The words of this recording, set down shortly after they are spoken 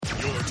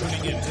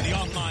tuning in to the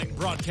online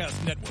broadcast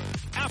network,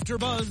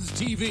 AfterBuzz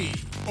TV.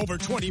 Over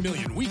 20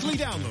 million weekly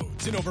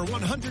downloads in over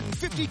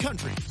 150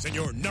 countries, and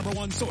your number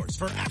one source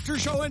for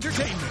after-show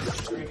entertainment.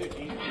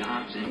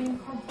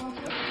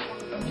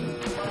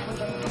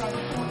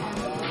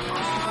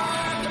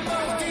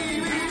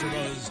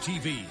 AfterBuzz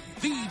TV,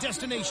 the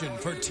destination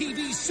for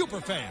TV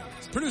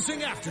superfans. Producing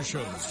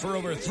aftershows for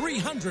over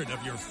 300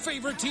 of your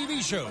favorite TV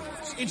shows.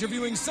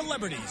 Interviewing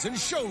celebrities and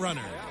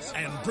showrunners.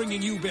 And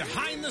bringing you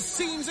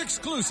behind-the-scenes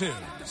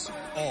exclusives.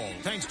 All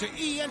thanks to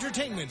E!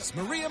 Entertainment's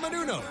Maria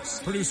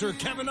Menounos, producer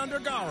Kevin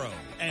Undergaro,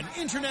 and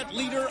internet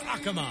leader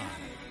Akamai.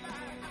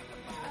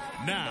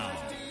 Now,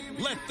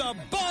 let the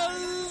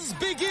buzz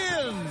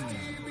begin!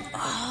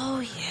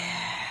 Oh,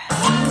 yeah.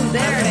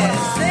 There it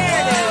is.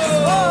 There it is.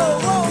 Whoa,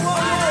 whoa, whoa,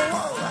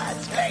 whoa, whoa.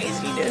 That's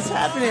craziness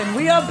happening.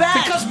 We are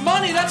back. Because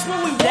money, that's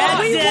what we want.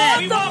 We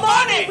want the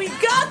money. We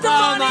got the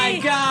money. Oh, my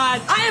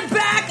God. I am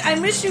back. I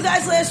missed you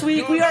guys last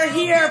week. We are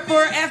here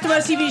for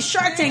AfterBuzz TV's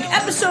Shark Tank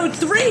episode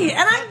 3.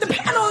 And the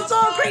panel is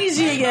all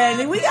crazy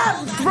again. We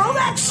got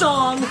throwback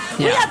song. Yeah.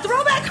 We got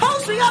throwback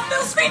host. We got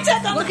Phil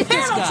Svitek on the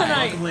panel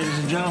tonight. Welcome, ladies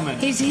and gentlemen.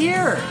 He's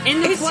here.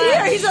 He's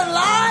here. He's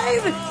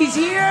alive. He's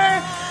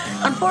here.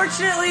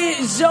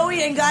 Unfortunately,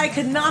 Zoe and Guy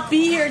could not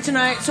be here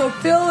tonight, so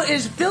Phil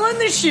is filling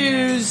the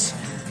shoes.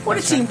 What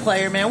a team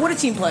player, man. What a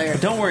team player.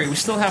 But don't worry, we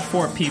still have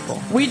 4 people.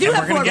 We do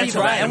have 4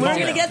 people, right? And we're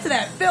going to get to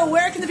that. Phil,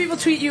 where can the people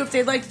tweet you if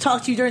they'd like to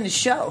talk to you during the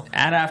show?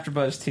 At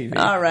AfterBuzz TV.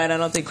 All right, I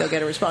don't think they'll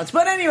get a response.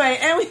 But anyway,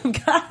 and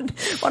we've got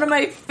one of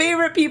my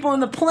favorite people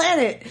on the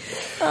planet,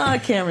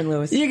 Cameron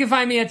Lewis. You can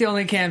find me at The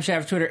Only Cam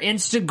Shaft, Twitter,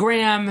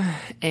 Instagram,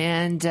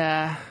 and...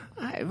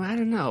 I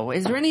don't know.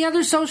 Is there any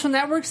other social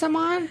networks I'm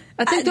on?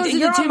 I think those are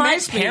the two main.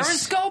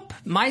 Periscope,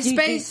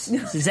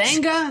 MySpace,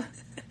 Zanga,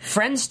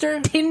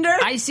 Friendster, Tinder,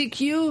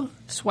 ICQ.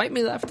 Swipe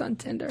me left on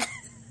Tinder.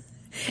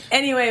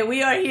 Anyway,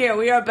 we are here.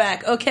 We are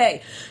back.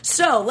 Okay,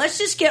 so let's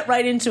just get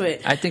right into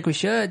it. I think we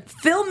should.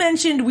 Phil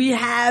mentioned we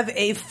have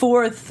a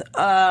 4th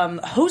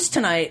host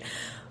tonight,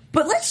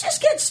 but let's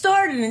just get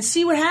started and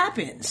see what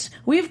happens.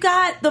 We've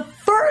got the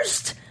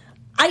first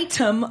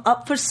item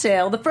up for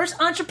sale. The first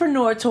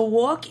entrepreneur to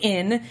walk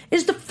in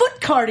is the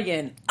Foot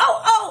Cardigan.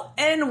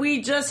 And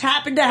we just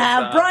happen to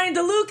have Brian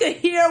DeLuca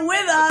here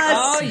with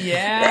us. Oh,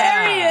 yeah.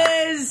 There he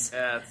is.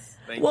 Yes,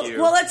 thank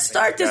you. Well, let's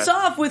start this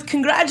off with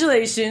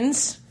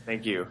congratulations.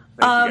 Thank you.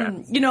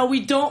 Thank you, guys. We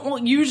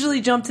don't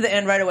usually jump to the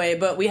end right away,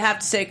 but we have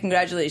to say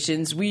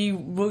congratulations. We're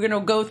going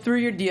to go through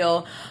your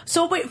deal.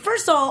 So, wait,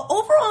 first of all,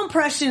 overall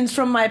impressions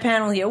from my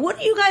panel here. What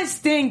do you guys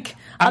think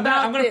I'm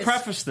going to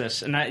preface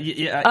this, and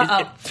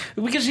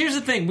because here's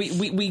the thing: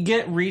 we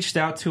get reached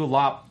out to a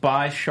lot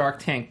by Shark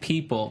Tank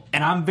people,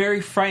 and I'm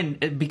very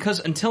frightened because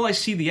until I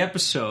see the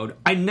episode,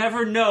 I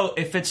never know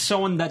if it's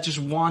someone that just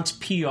wants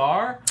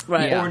PR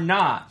or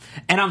not.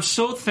 And I'm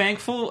so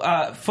thankful,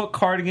 Foot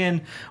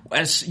Cardigan.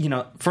 As you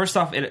know, first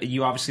off,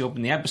 you obviously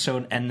opened the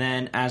episode, and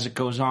then as it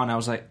goes on, I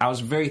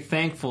was very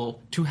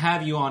thankful to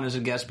have you on as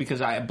a guest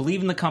because I believe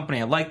in the company.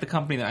 I like the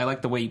company. I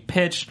like the way you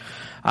pitch.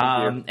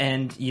 And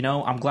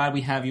I'm glad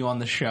we have you on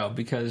the show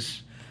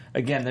because,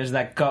 again, there's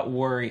that gut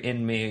worry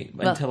in me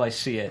until I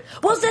see it.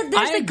 Well, there's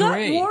the gut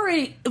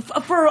worry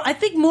for I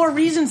think more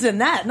reasons than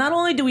that. Not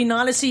only do we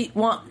not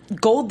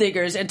want gold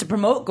diggers and to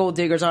promote gold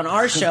diggers on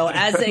our show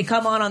as they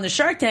come on the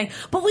Shark Tank,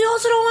 but we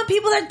also don't want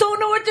people that don't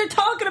know what they're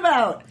talking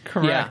about.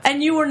 Correct. Yeah.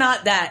 And you were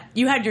not that.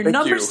 You had your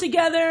numbers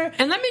together.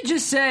 And let me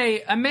just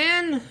say, a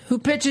man who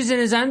pitches in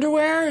his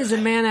underwear is a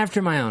man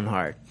after my own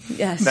heart.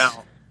 Yes.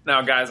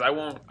 Now, guys, I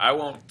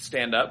won't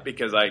stand up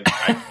because I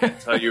can't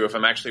tell you if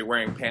I'm actually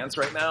wearing pants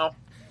right now.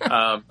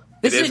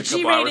 This is a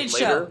G-rated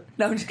show.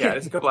 No, yeah,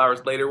 it's a couple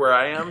hours later where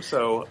I am,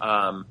 so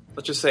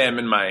let's just say I'm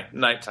in my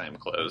nighttime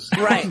clothes.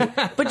 Right.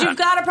 But you've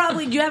got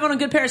to do you have on a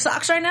good pair of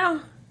socks right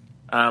now?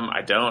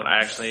 I don't. I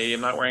actually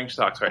am not wearing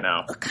socks right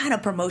now. What kind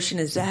of promotion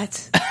is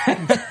that?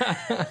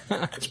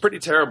 It's pretty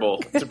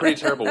terrible. It's a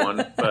pretty terrible one,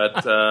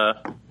 but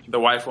the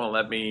wife won't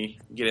let me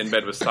get in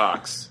bed with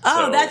socks.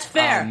 Oh, that's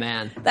fair. Oh,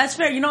 man. That's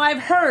fair. I've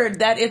heard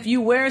that if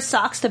you wear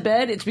socks to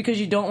bed, it's because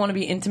you don't want to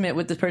be intimate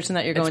with the person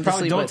that you're going to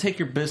sleep with. Don't take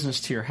your business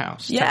to your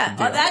house. Yeah,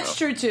 that's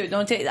true, too.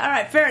 Don't take... All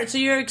right, fair. So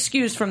you're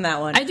excused from that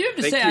one. I do have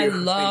to say I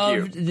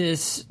loved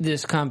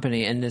this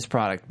company and this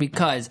product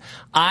because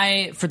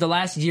for the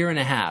last year and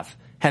a half,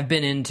 have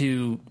been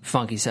into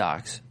funky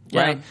socks,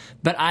 right? Yeah.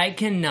 But I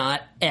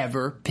cannot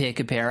ever pick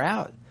a pair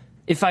out.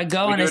 If I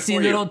go and I see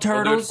little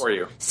turtles, we'll do it for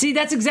you. See,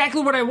 that's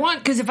exactly what I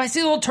want, because if I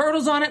see little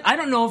turtles on it, I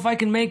don't know if I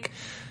can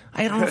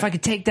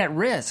take that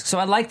risk. So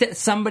I like that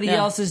somebody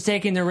else is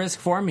taking the risk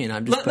for me, and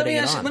I'm just putting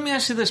it on. Let me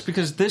ask you this,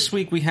 because this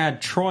week we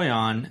had Troy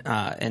on,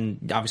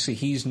 and obviously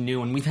he's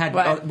new, and we've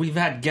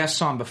had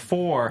guests on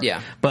before,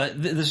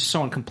 but this is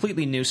someone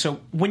completely new.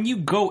 So when you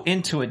go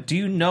into it, do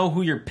you know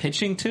who you're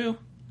pitching to?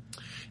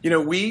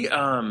 We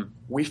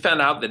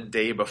found out the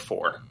day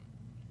before.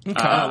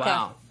 Okay.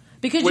 Wow.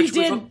 Because you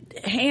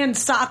did hand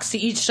socks to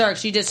each shark,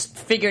 so you just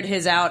figured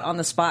his out on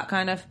the spot,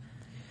 kind of?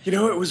 It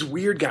was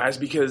weird, guys,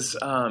 because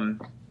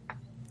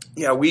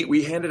Yeah,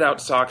 we handed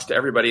out socks to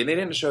everybody, and they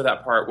didn't show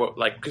that part.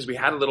 Because we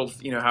had a little,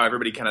 how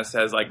everybody kind of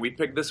says, like, we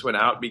picked this one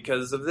out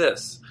because of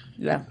this.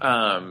 Yeah.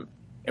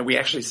 And we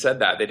actually said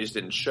that. They just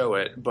didn't show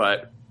it.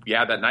 But,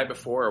 yeah, that night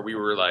before, we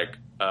were like,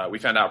 we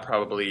found out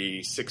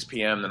probably 6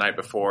 p.m. the night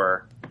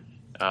before,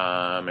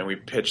 and we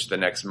pitched the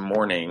next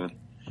morning.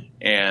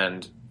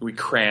 And we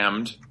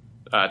crammed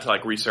to,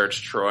 like,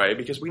 research Troy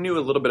because we knew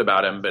a little bit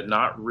about him, but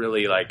not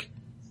really, like,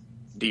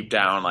 deep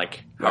down,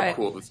 like, how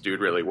cool this dude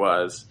really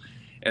was.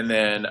 And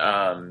then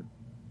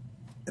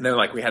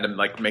like we had to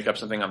like make up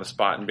something on the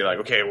spot and be like,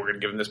 okay, we're gonna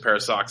give him this pair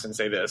of socks and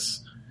say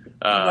this,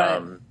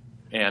 and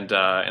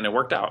it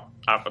worked out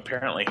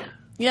apparently.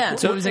 Yeah.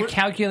 So it was a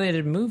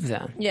calculated move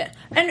then. Yeah.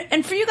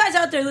 And for you guys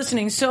out there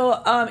listening,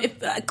 so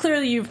if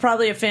clearly you're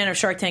probably a fan of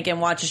Shark Tank and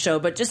watch the show,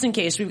 but just in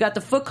case, we've got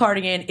the foot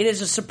cardigan. It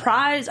is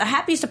a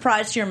happy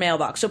surprise to your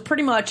mailbox. So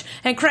pretty much,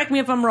 and correct me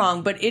if I'm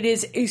wrong, but it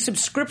is a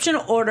subscription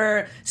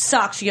order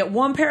socks. You get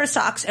one pair of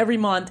socks every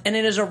month, and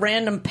it is a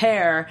random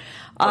pair.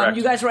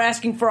 You guys were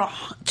asking for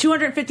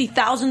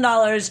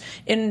 $250,000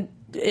 in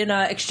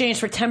exchange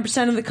for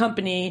 10% of the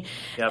company.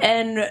 Yep.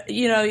 And,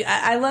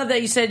 I love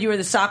that you said you were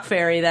the sock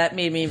fairy. That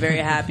made me very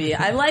happy.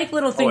 I like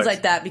little things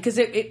like that because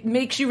it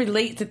makes you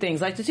relate to things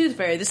like the tooth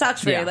fairy, the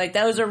socks fairy. Yeah. Like,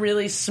 those are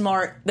really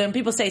smart. When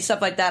people say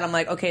stuff like that, I'm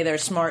like, okay, they're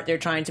smart. They're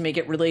trying to make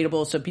it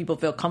relatable so people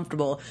feel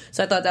comfortable.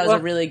 So I thought that was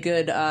a really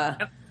good... No,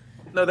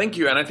 thank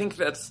you. And I think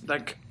that's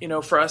like,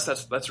 for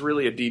us, that's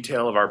really a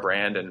detail of our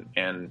brand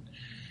and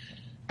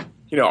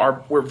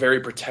we're very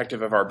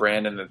protective of our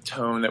brand and the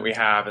tone that we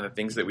have and the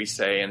things that we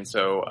say. And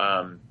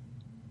so,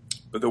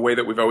 the way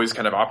that we've always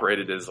kind of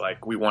operated is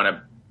like, we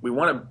want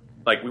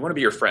to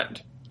be your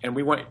friend, and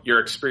we want your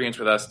experience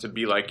with us to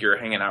be like you're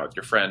hanging out with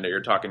your friend, or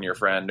you're talking to your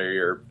friend, or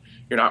you're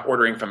not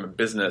ordering from a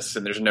business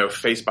and there's no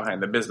face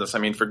behind the business. I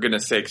mean, for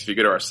goodness sakes, if you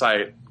go to our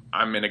site,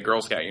 I'm in a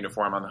Girl Scout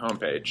uniform on the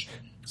homepage.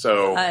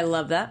 So I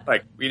love that.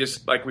 Like, we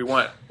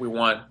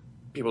want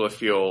people to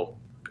feel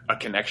a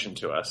connection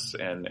to us,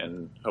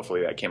 and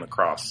hopefully that came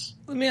across.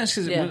 Let me ask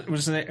you,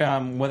 was there,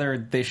 whether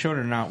they showed it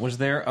or not, was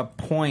there a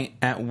point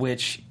at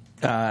which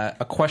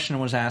a question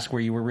was asked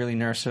where you were really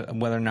nervous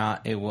whether or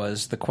not it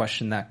was the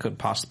question that could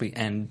possibly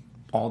end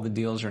all the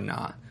deals or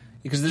not?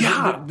 Because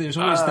there's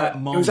always that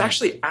moment. It was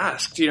actually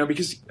asked,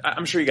 because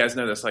I'm sure you guys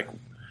know this, like,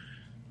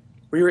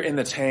 we were in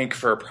the tank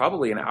for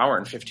probably an hour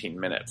and 15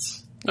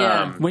 minutes.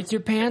 Yeah. With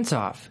your pants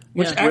off.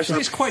 Which actually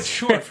is quite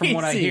short from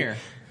what I hear.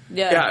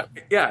 Yeah,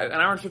 an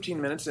hour and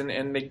 15 minutes,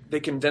 and they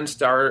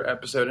condensed our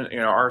episode,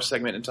 our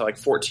segment into like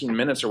 14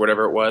 minutes or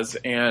whatever it was,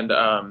 and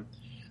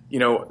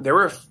there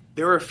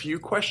were a few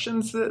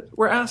questions that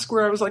were asked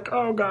where I was like,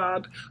 oh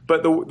god,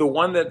 but the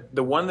one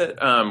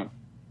that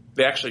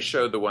they actually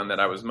showed, the one that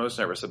I was most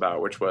nervous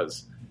about, which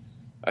was,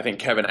 I think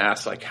Kevin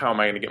asked, like, how am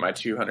I going to get my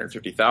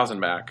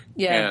 $250,000 back?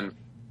 Yeah. And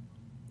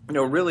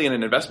really in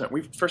an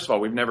investment, first of all,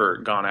 we've never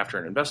gone after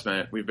an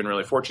investment. We've been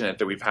really fortunate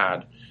that we've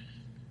had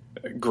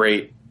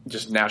great,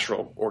 just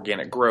natural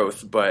organic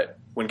growth. But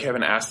when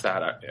Kevin asked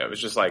that, it was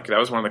just like, that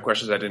was one of the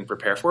questions I didn't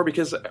prepare for,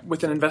 because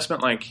with an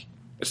investment, like,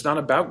 it's not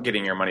about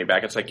getting your money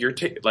back. It's like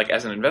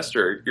as an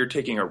investor, you're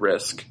taking a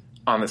risk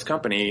on this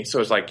company.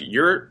 So it's like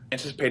you're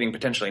anticipating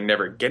potentially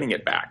never getting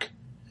it back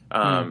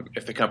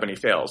if the company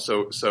fails.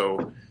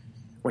 So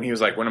when he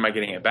was like, when am I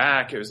getting it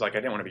back? It was like, I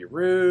didn't want to be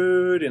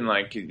rude, and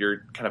like,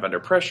 you're kind of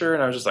under pressure.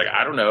 And I was just like,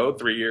 I don't know,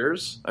 3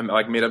 years. I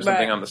like made up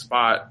something on the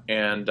spot,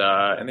 and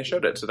they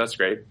showed it. So that's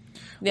great.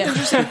 Yeah. The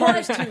interesting part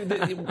is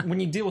too, when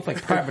you deal with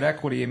like private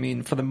equity, I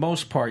mean, for the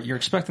most part, you're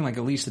expecting like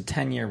at least a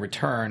 10-year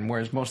return,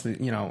 whereas most of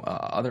the,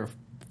 other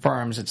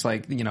firms, it's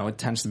like, it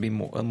tends to be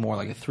more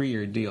like a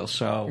 3-year deal.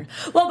 So,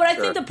 well, but I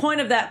think the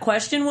point of that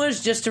question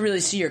was just to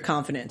really see your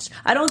confidence.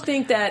 I don't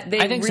think that they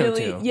really, so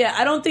too. Yeah,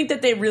 I don't think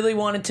that they really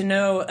wanted to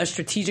know a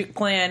strategic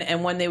plan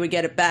and when they would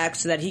get it back,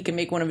 so that he can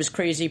make one of his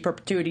crazy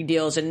perpetuity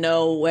deals and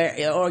know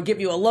where, or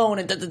give you a loan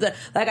and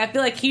like, I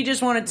feel like he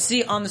just wanted to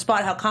see on the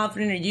spot, how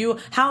confident are you?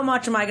 How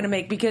much am I going to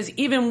make? Because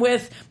even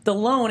with the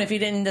loan, if he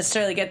didn't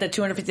necessarily get the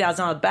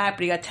 $250,000 back,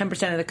 but he got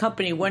 10% of the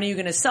company, when are you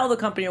going to sell the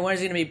company, or when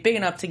is it going to be big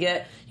enough to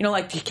get,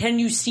 can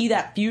you see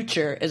that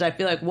future? Is, I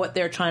feel like, what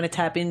they're trying to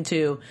tap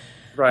into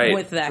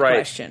with that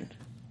question.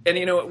 And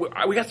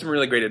we got some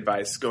really great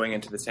advice going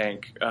into the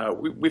tank.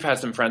 We've had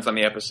some friends on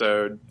the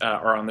episode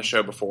or on the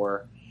show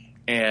before,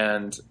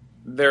 and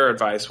their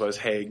advice was,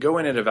 hey, go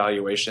in at a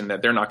valuation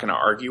that they're not going to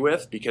argue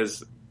with,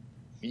 because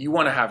you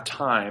want to have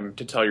time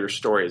to tell your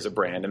story as a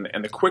brand.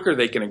 And the quicker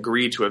they can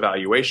agree to a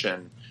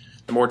valuation,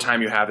 the more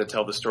time you have to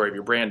tell the story of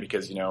your brand,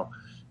 because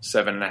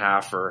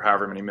 7.5 or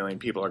however many million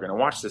people are going to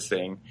watch this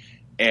thing.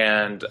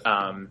 And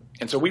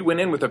so we went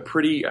in with I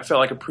felt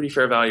like a pretty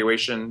fair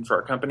valuation for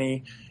our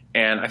company.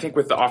 And I think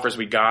with the offers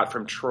we got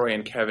from Troy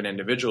and Kevin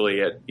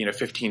individually at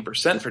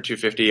 15% for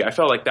 $250, I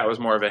felt like that was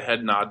more of a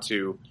head nod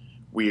to,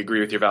 we agree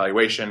with your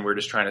valuation. We're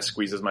just trying to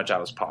squeeze as much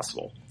out as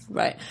possible.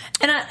 Right.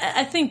 And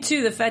I think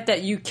too, the fact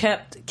that you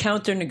kept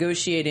counter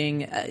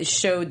negotiating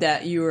showed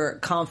that you were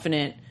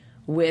confident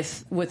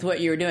with what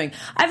you were doing.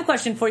 I have a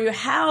question for you.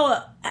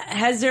 How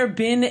has there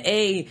been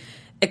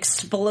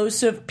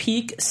explosive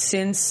peak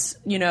since,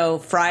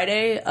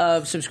 Friday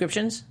of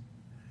subscriptions?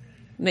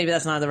 Maybe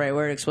that's not the right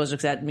word, explosive,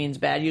 because that means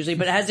bad usually.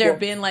 But has there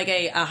been like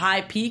a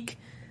high peak?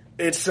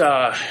 It's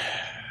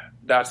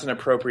that's an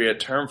appropriate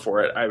term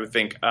for it, I would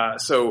think.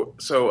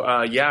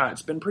 Yeah,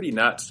 it's been pretty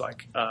nuts.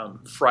 Like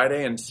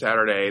Friday and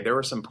Saturday, there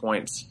were some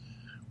points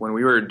when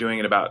we were doing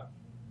it about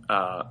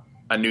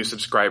a new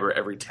subscriber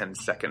every 10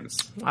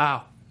 seconds.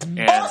 Wow. And,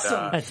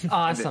 That's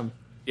awesome.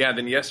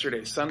 Then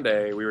yesterday,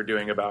 Sunday, we were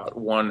doing about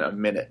one a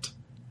minute.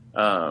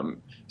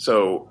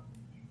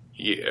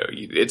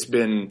 It's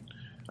been,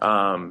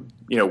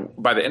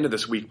 by the end of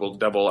this week, we'll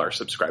double our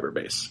subscriber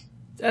base.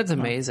 That's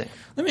amazing.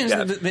 Let me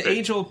ask the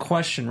age-old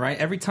question, right?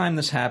 Every time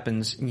this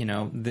happens,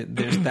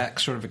 there's that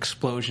sort of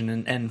explosion,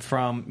 and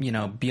from,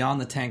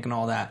 Beyond the Tank and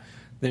all that,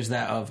 there's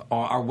that of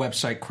our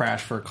website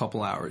crashed for a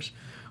couple hours.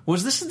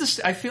 Was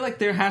this I feel like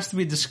there has to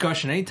be a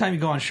discussion anytime you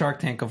go on Shark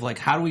Tank of like,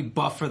 how do we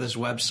buffer this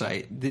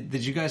website?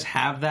 Did you guys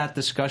have that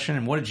discussion,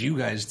 and what did you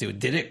guys do?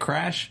 Did it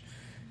crash?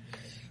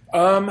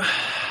 Kind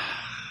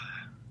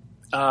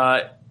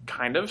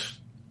of.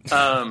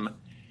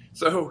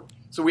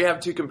 So we have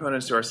two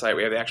components to our site.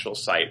 We have the actual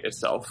site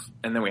itself,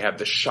 and then we have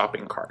the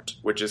shopping cart,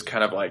 which is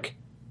kind of like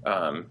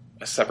a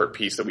separate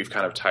piece that we've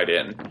kind of tied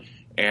in.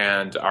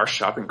 And our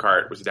shopping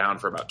cart was down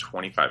for about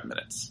 25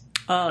 minutes.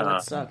 Oh,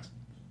 that sucks.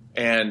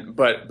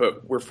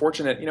 But we're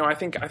fortunate, I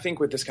think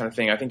with this kind of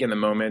thing, I think in the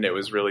moment it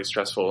was really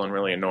stressful and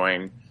really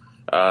annoying.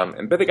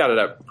 But they got it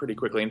up pretty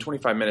quickly. And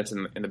 25 minutes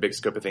in the big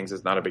scope of things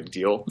is not a big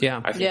deal.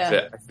 Yeah. I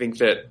think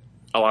that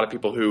a lot of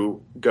people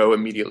who go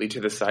immediately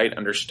to the site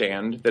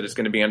understand that it's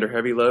going to be under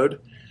heavy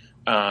load.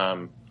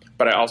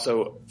 But I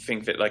also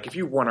think that like if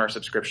you want our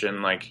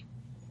subscription, like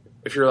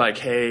if you're like,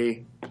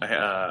 hey,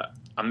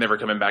 I'm never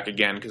coming back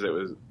again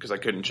because I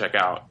couldn't check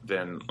out,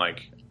 then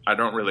like I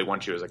don't really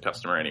want you as a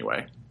customer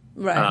anyway.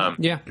 Right.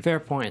 Yeah,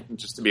 fair point.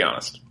 Just to be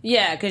honest.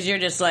 Yeah, because you're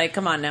just like,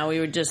 come on now, we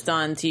were just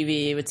on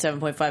TV with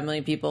 7.5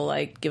 million people.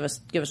 Like, give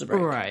us a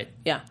break. Right.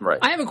 Yeah. Right.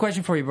 I have a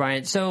question for you,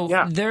 Brian. So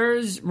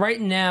there's right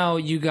now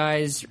you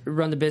guys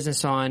run the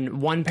business on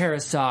one pair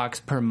of socks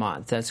per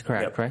month. That's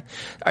correct, right?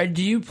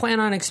 Do you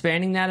plan on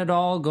expanding that at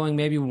all? Going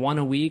maybe one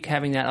a week,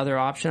 having that other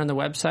option on the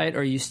website, or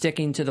are you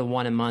sticking to the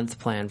one a month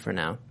plan for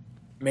now?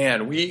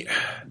 Man,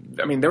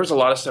 there was a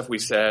lot of stuff we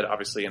said,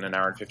 obviously, in an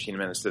hour and 15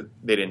 minutes that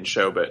they didn't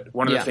show. But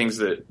one of the things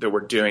that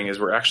we're doing is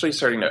we're actually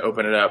starting to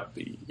open it up.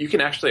 You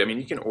can actually,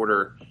 you can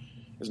order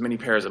as many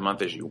pairs a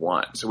month as you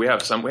want. So we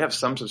have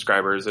some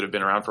subscribers that have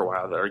been around for a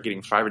while that are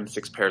getting 5 and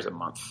 6 pairs a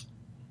month.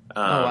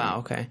 Oh, wow.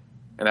 Okay.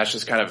 And that's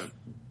just kind of,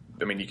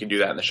 you can do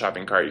that in the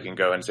shopping cart. You can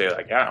go and say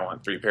like, yeah, I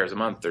want 3 pairs a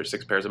month or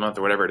 6 pairs a month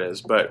or whatever it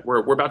is. But we're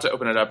about to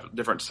open it up,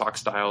 different sock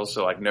styles.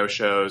 So like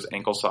no-shows,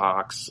 ankle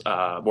socks,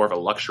 more of a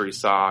luxury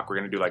sock. We're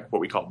going to do like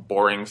what we call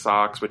boring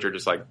socks, which are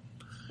just like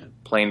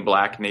plain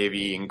black,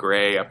 navy, and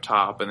gray up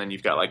top. And then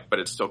you've got but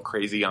it's still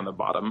crazy on the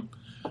bottom.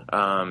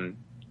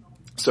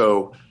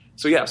 So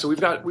we've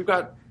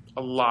got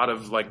a lot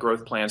of like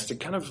growth plans to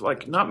kind of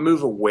like not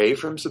move away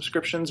from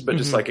subscriptions, but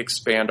just like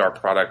expand our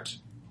product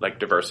like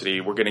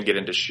diversity. We're going to get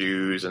into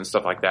shoes and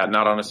stuff like that,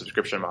 not on a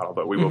subscription model,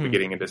 but we will be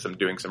getting into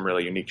doing some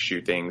really unique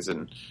shoe things.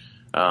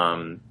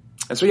 But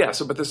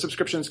the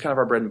subscription is kind of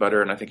our bread and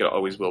butter, and I think it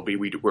always will be.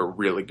 We're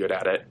really good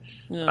at it.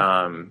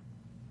 Yeah.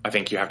 I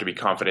think you have to be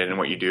confident in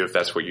what you do if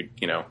that's what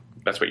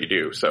that's what you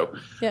do. So,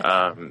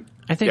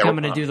 I think I'm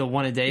going to do the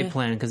one a day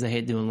plan because I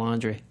hate doing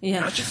laundry.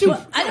 Yeah, just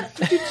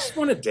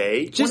one a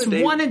day. Just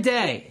one a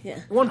day. Yeah,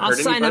 I'll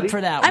sign up for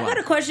that. I've got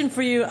a question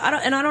for you.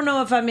 I don't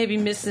know if I maybe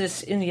missed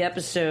this in the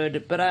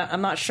episode, but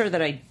I'm not sure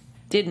that I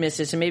did miss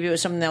this, and maybe it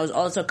was something that was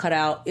also cut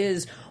out.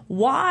 Is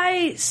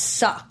why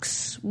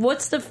socks?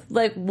 What's the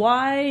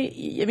why?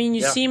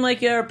 You seem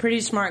like you're a pretty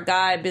smart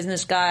guy,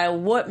 business guy.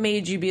 What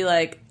made you be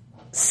like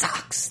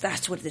socks?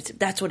 That's what it is.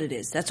 That's what it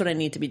is. That's what I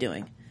need to be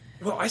doing.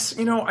 Well, I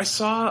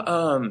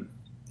saw,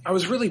 I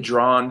was really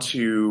drawn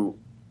to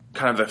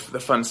kind of the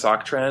fun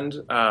sock trend.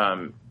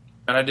 And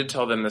I did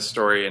tell them this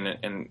story,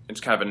 and it's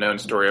kind of a known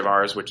story of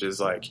ours, which is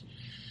like,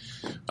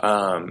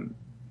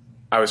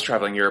 I was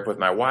traveling Europe with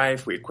my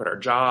wife. We had quit our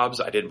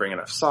jobs. I didn't bring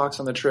enough socks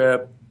on the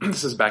trip.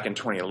 This is back in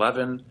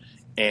 2011.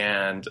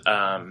 And,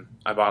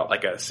 I bought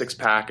like a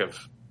 6-pack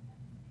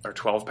or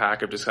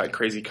 12-pack of just like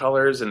crazy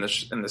colors in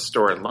the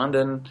store in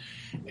London.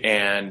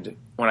 And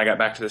when I got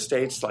back to the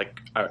States,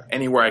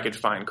 anywhere I could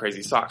find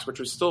crazy socks, which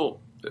was still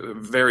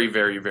very,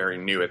 very, very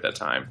new at that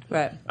time.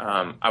 Right.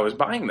 I was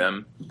buying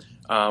them.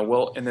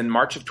 And then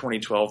March of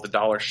 2012, the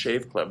Dollar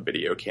Shave Club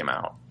video came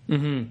out.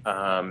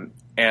 Mm-hmm.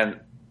 And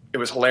it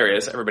was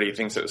hilarious. Everybody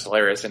thinks it was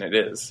hilarious, and it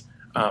is.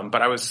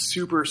 But I was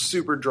super,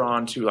 super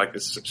drawn to like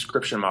this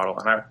subscription model.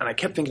 And I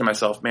kept thinking to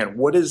myself, man,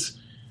 what is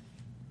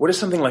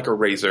something like a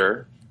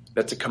razor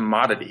that's a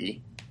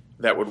commodity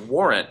that would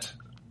warrant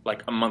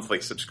like a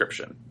monthly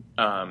subscription,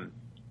 and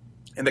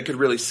that could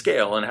really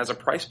scale and has a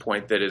price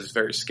point that is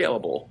very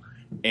scalable.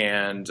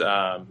 And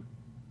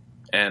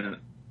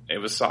it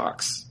was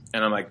socks.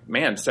 And I'm like,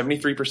 man,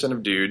 73%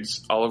 of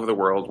dudes all over the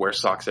world wear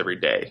socks every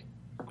day.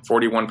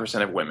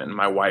 41% of women.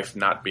 My wife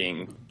not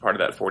being part of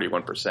that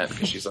 41%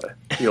 because she's a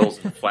heels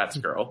and flats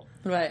girl.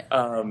 Right.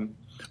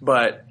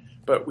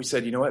 But we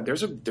said, you know what?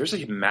 There's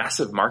a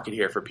massive market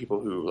here for people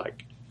who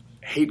like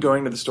hate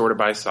going to the store to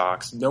buy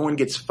socks. No one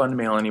gets fun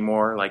mail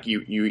anymore. Like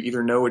you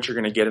either know what you're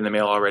going to get in the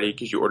mail already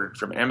because you ordered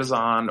from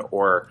Amazon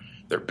or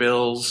their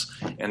bills.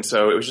 And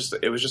so it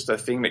was just a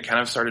thing that kind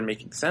of started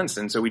making sense.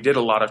 And so we did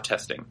a lot of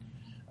testing.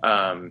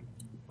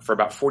 For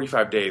about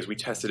 45 days, we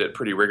tested it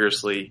pretty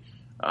rigorously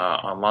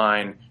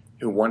online.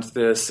 Who wants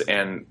this?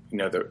 And you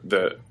know,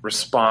 the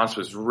response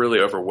was really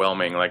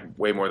overwhelming, like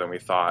way more than we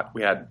thought.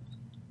 We had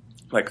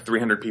like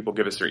 300 people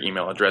give us their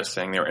email address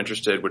saying they were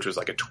interested, which was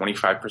like a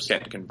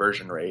 25%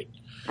 conversion rate.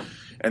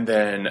 And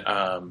then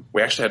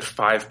we actually had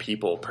 5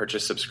 people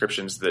purchase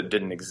subscriptions that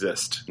didn't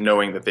exist,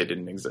 knowing that they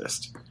didn't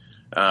exist.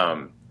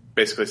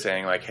 Basically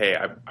saying like, hey,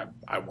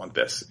 I want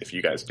this if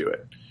you guys do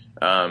it.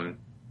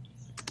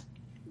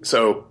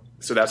 So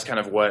that's kind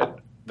of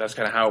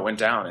how it went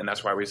down. And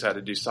that's why we decided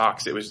to do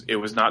socks. It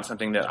was not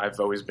something that I've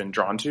always been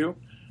drawn to.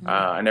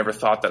 I never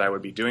thought that I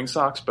would be doing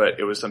socks, but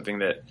it was something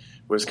that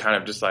was kind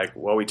of just like,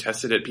 well, we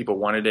tested it, people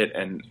wanted it.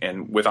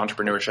 And with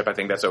entrepreneurship, I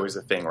think that's always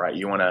the thing, right?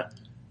 You want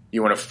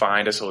to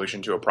find a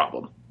solution to a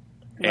problem.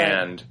 Right.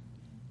 And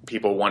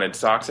people wanted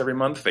socks every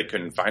month. They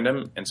couldn't find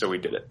them. And so we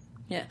did it.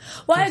 Yeah.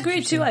 Well, I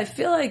agree too. I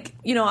feel like,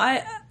 you know,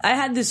 I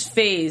had this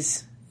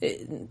phase,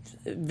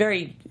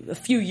 a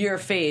few year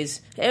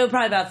phase. It was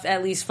probably about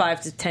at least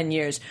 5 to 10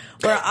 years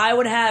where I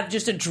would have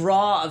just a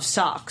drawer of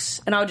socks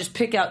and I would just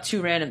pick out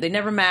 2 random. They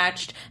never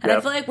matched. And I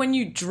feel like when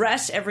you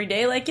dress every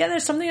day, like, yeah,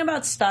 there's something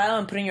about style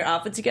and putting your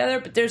outfit together,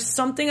 but there's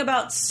something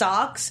about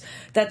socks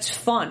that's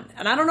fun.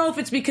 And I don't know if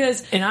it's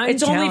because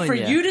it's only for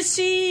you to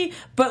see,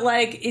 but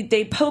like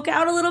they poke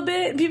out a little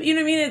bit. You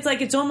know what I mean? It's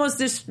like it's almost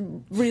this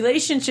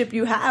relationship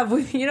you have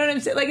with, you know what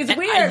I'm saying? Like it's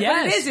weird,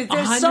 but it is. There's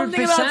 100%.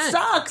 Something about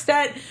socks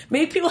that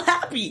make people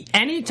happy.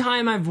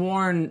 Anytime I've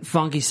worn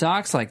funky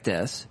socks like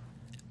this,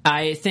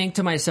 I think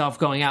to myself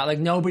going out, like,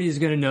 nobody's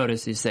going to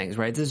notice these things,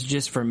 right? This is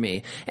just for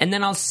me. And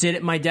then I'll sit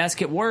at my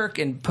desk at work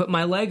and put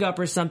my leg up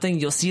or something.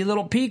 You'll see a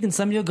little peek and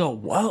somebody will go,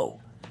 whoa.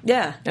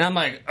 Yeah. And I'm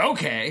like,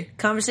 okay.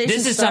 Conversation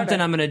This is starter.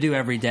 something I'm going to do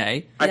every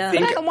day. Yeah.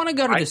 But I don't want to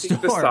go to the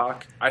store.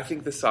 I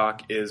think the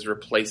sock is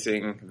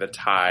replacing the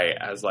tie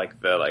as like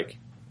the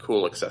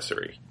cool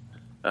accessory.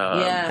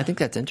 Yeah. I think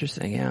that's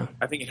interesting, yeah.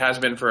 I think it's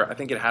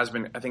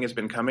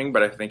been coming,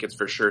 but I think it's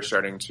for sure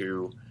starting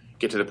to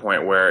get to the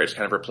point where it's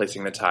kind of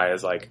replacing the tie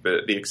as like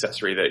the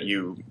accessory that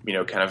you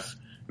kind of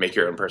make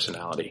your own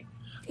personality.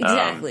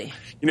 Exactly.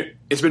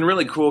 It's been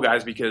really cool,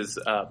 guys, because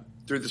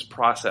through this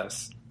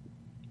process,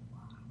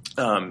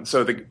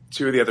 so the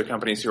 2 of the other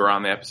companies who are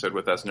on the episode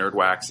with us,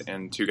 Nerdwax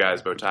and Two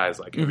Guys Bow Ties,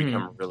 have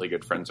become really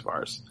good friends of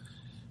ours.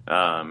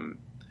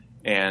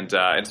 And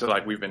so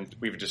like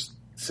we've just,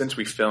 since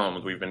we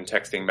filmed, we've been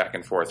texting back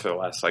and forth for the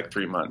last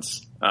 3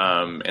 months.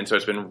 And so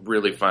it's been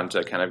really fun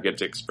to kind of get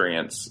to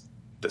experience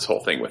this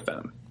whole thing with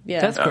them. Yeah.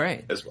 That's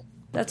great. As well.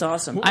 That's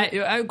awesome.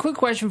 A quick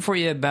question for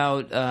you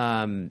about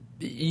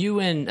you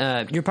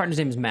and your partner's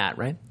name is Matt,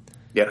 right?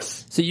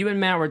 Yes. So you and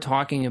Matt were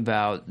talking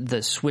about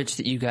the switch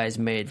that you guys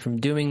made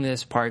from doing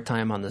this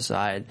part-time on the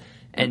side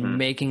and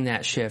making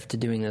that shift to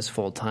doing this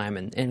full-time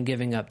and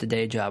giving up the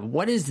day job.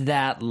 What is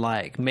that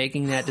like,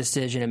 making that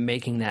decision and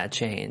making that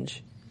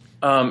change?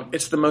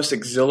 It's the most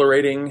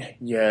exhilarating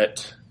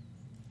yet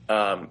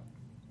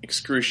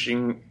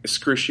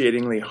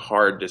excruciatingly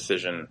hard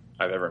decision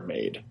I've ever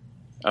made.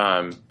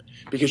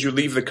 Because you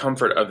leave the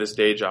comfort of this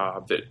day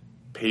job that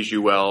pays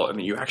you well and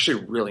that you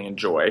actually really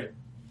enjoy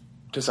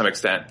to some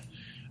extent.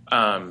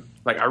 I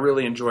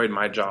really enjoyed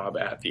my job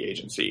at the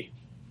agency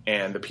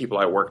and the people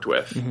I worked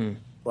with. Mm-hmm.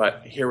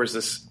 But here's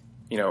this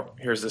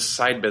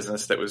side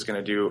business that was going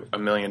to do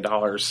 $1 million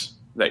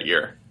that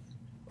year.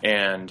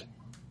 And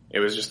it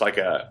was just like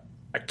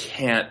I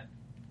can't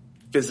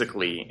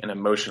physically and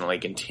emotionally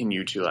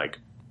continue to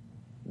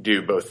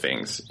do both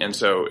things. And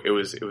so it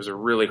was a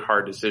really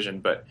hard decision,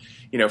 but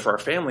for our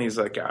families,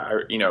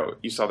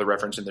 you saw the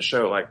reference in the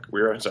show,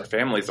 we reference our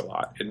families a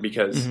lot, and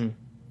because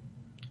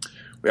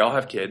we all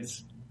have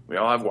kids, we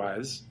all have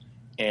wives,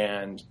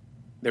 and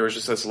there was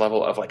just this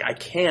level of I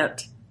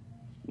can't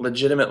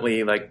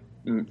legitimately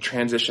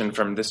transition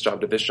from this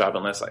job to this job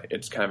unless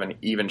it's kind of an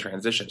even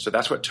transition. So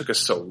that's what took us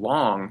so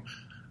long.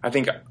 I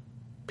think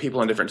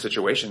people in different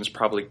situations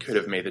probably could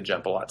have made the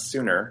jump a lot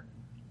sooner,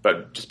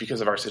 but just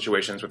because of our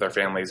situations with our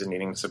families and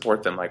needing to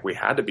support them, we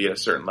had to be at a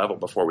certain level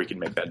before we could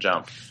make that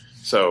jump.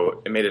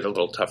 So it made it a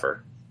little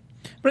tougher.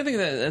 But I think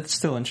that's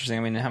still interesting.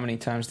 I mean, how many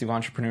times do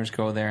entrepreneurs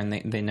go there and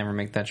they never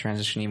make that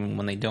transition, even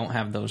when they don't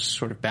have those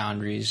sort of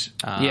boundaries?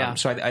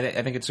 So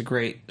I think it's a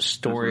great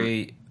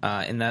story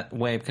in that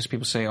way, because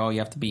people say, "Oh, you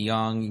have to be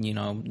young,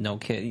 no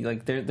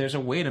kid." There's a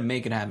way to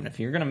make it happen. If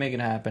you're going to make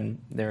it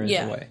happen, there is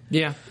a way.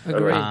 Yeah,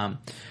 agreed.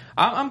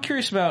 I'm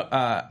curious about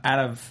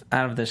out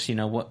of this,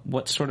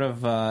 what sort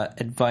of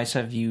advice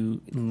have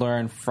you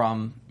learned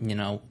from,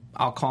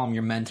 I'll call them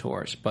your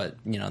mentors, but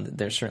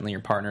they're certainly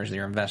your partners,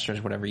 your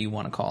investors, whatever you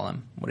want to call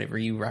them, whatever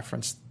you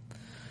referenced.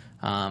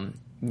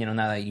 now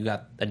that you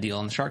got a deal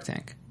on the Shark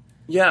Tank?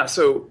 Yeah,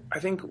 so I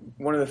think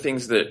one of the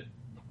things that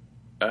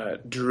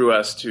drew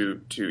us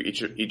to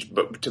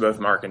both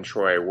Mark and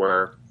Troy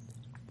were,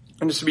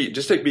 and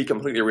just to be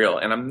completely real,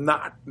 and I'm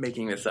not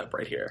making this up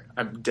right here.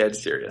 I'm dead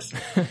serious.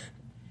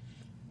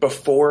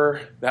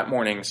 Before that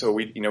morning, so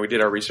we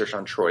did our research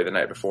on Troy the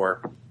night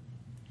before.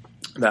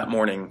 That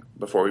morning,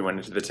 before we went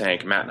into the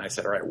tank, Matt and I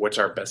said, all right, what's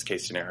our best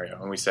case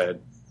scenario? And we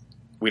said,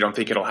 we don't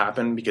think it'll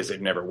happen because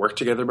they've never worked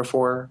together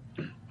before.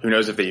 Who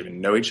knows if they even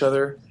know each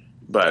other?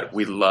 But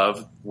we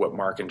love what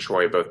Mark and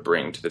Troy both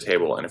bring to the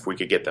table. And if we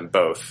could get them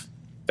both,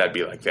 that'd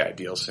be like the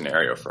ideal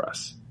scenario for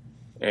us.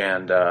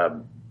 And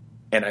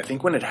I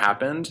think when it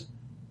happened,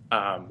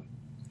 I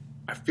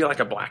feel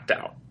like I blacked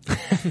out.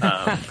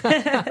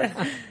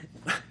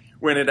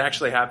 When it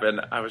actually happened,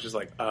 I was just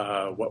like,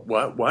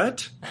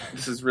 what?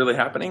 This is really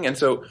happening? And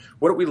so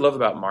what we love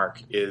about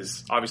Mark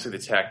is obviously the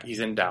tech.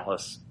 He's in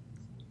Dallas.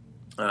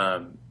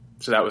 So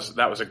that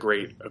was a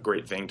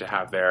great thing to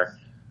have there.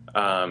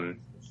 And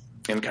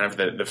kind of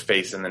the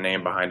face and the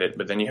name behind it.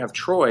 But then you have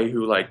Troy,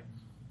 who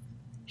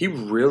he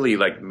really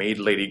made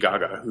Lady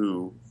Gaga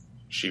who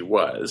she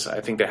was.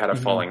 I think they had a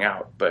falling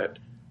out, but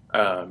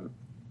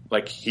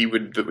he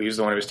was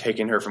the one who was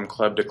taking her from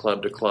club to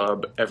club to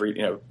club,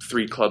 every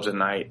 3 clubs a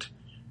night,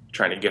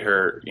 trying to get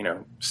her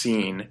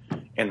seen,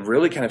 and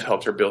really kind of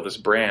helped her build this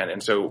brand.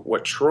 And so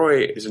what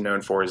Troy is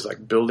known for is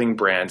building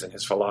brands and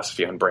his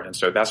philosophy on brands.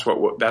 So that's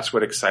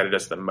what excited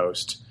us the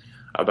most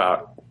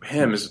about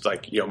him is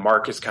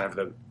Mark is kind of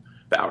the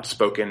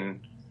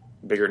outspoken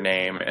bigger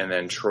name, and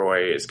then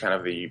Troy is kind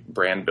of the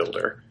brand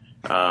builder.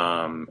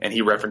 And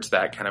he referenced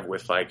that kind of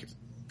with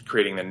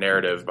creating the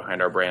narrative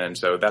behind our brand. And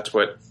so that's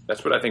what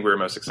I think we were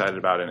most excited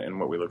about and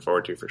what we look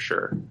forward to for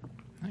sure.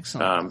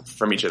 Excellent.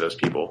 From each of those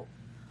people.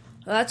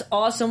 That's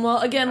awesome. Well,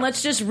 again,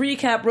 let's just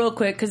recap real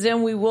quick because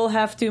then we will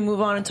have to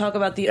move on and talk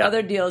about the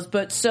other deals.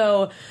 But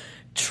so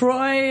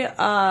Troy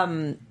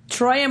and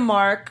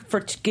Mark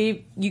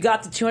you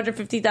got the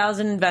 $250,000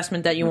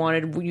 investment that you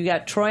wanted. You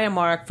got Troy and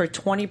Mark for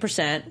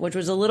 20%, which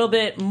was a little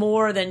bit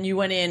more than you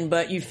went in,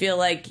 but you feel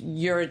like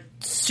you're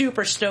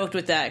super stoked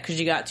with that because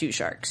you got 2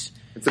 sharks.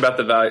 It's about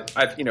the value.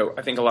 I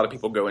think a lot of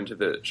people go into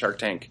the Shark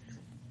Tank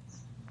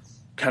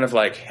kind of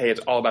hey, it's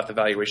all about the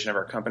valuation of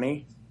our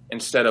company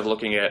instead of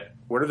looking at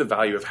what are the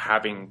value of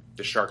having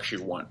the sharks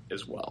you want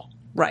as well.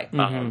 Right.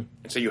 And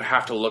so you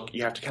have to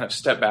kind of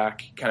step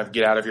back, kind of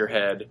get out of your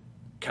head,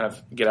 kind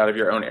of get out of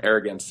your own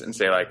arrogance and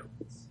say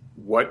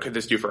what could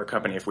this do for our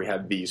company if we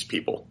had these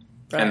people?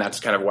 Right. And that's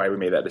kind of why we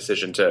made that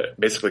decision to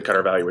basically cut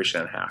our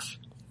valuation in half.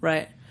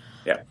 Right.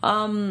 Yeah.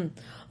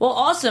 Well,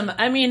 awesome.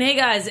 I mean, hey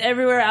guys,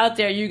 everywhere out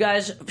there, you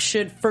guys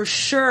should for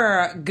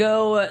sure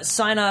go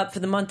sign up for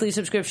the monthly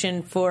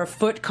subscription for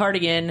Foot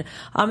Cardigan.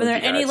 Are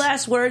there any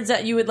last words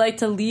that you would like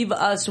to leave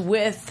us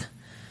with,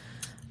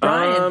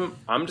 Brian?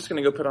 I'm just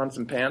going to go put on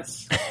some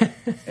pants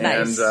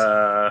Nice.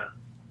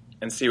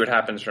 and see what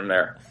happens from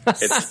there.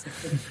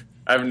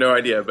 I have no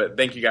idea, but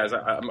thank you guys.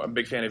 I'm a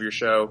big fan of your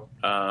show.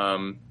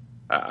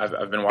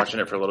 I've been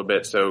watching it for a little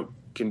bit, so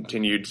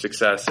continued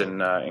success and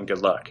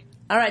good luck.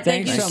 All right,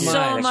 thank you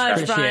so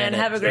much, Brian. it.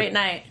 Have a great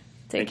night.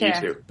 Take care.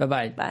 You too.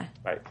 Bye-bye. Bye.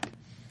 Bye.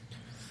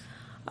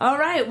 All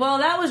right, well,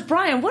 that was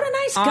Brian. What a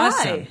nice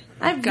guy.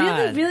 I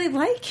really, really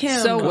like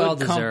him. So well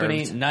Good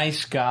company,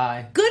 nice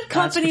guy. Good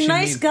company,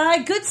 nice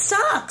guy, good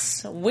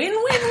socks. Win,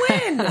 win,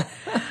 win.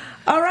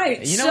 All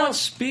right. You know what?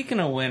 Speaking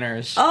of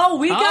winners. Oh,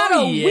 we got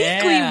a weekly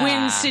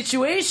win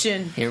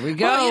situation. Here we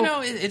go.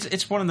 Well,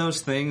 it's one of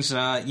those things,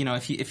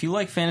 if you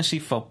like fantasy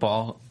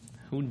football,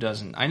 who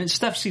doesn't? I know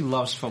Steph C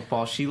loves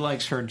football. She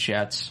likes her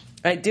Jets.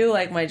 I do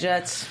like my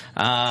Jets.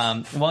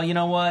 Well, you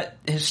know what?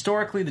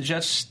 Historically, the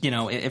Jets,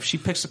 if she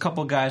picks a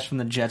couple guys from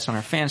the Jets on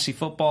her fantasy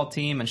football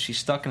team and she's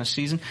stuck in a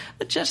season,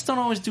 the Jets don't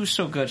always do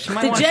so good.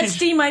 The Jets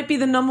team might be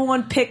the number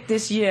 1 pick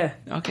this year.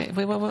 Okay,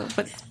 wait,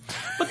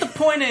 but the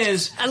point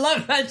is, I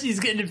love how she's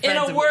getting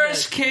defensive. In a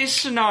worst case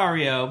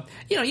scenario,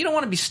 you don't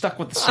want to be stuck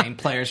with the same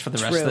players for the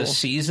rest of the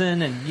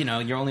season, and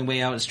your only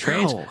way out is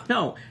trades.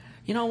 No,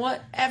 you know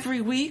what?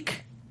 Every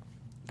week,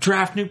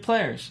 draft new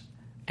players.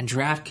 And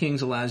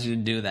DraftKings allows you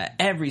to do that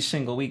every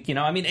single week. Think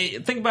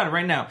about it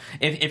right now.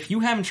 If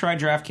you haven't tried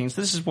DraftKings,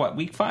 this is what,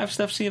 week 5,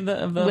 Steph C, of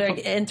the We're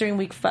entering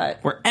week 5.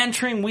 We're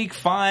entering week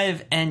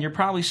 5, and you're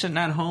probably sitting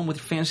at home with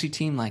your fantasy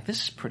team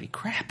this is pretty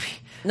crappy.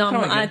 No,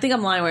 I think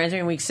I'm lying. We're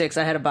entering week 6.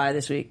 I had a bye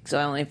this week, so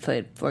I only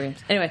played 4 games.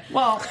 Anyway.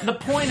 Well, the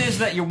point is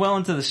that you're well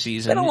into the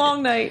season. It's been a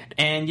long night.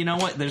 And you know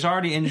what? There's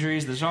already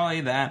injuries. There's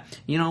already that.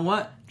 You know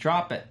what?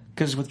 Drop it.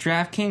 Because with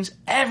DraftKings,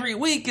 every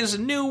week is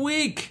a new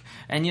week.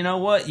 And you know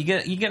what? You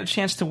get a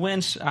chance to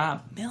win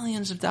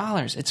millions of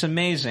dollars. It's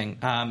amazing.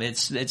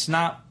 It's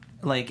not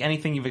like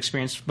anything you've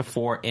experienced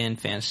before in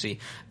fantasy.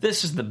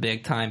 This is the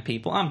big time,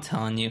 people. I'm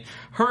telling you.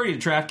 Hurry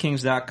to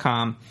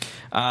DraftKings.com.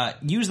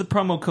 Use the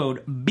promo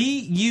code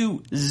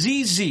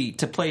BUZZ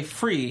to play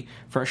free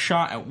for a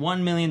shot at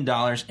 $1 million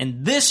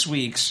in this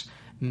week's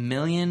 $1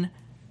 Million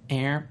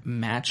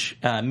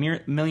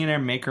Millionaire Millionaire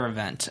Maker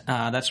event.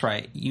 That's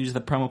right. Use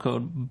the promo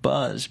code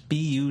BUZZ,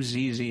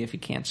 B-U-Z-Z, if you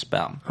can't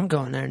spell. I'm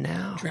going there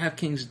now.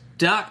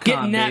 DraftKings.com,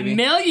 Getting that baby.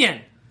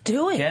 million.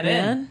 Do it, Get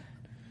man. in.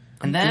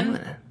 And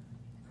then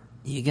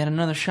you get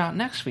another shot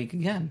next week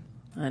again.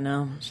 I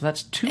know. So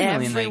that's $2 million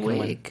Every that you can win.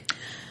 week.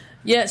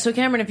 Yeah, so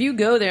Cameron, if you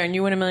go there and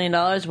you win $1 million,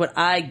 what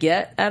I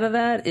get out of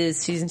that is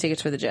season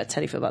tickets for the Jets.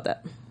 How do you feel about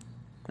that?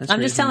 That's I'm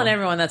just telling reasonable.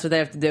 everyone that's what they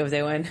have to do if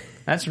they win.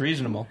 That's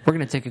reasonable. We're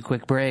going to take a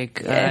quick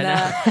break.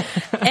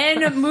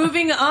 And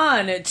moving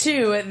on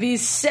to the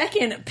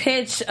second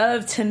pitch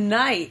of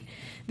tonight.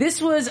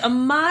 This was a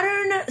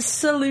modern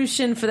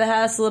solution for the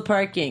hassle of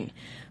parking.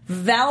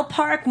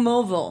 Valpark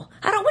Mobile.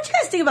 What you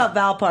guys think about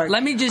Valpark?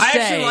 Let me just I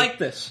say, actually like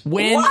this.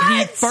 When he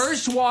What?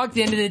 first walked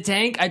into the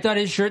tank, I thought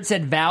his shirt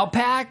said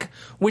Valpak,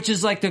 which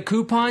is like the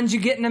coupons you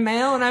get in the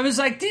mail, and I was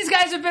like, these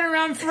guys have been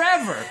around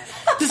forever.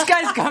 This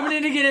guy's coming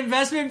in to get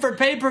investment for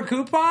paper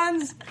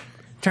coupons?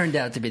 Turned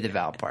out to be the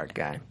Valpark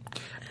guy.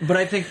 But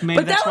I think maybe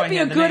But that's that why would be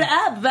he a had the good name.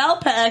 app,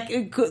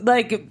 Valpak.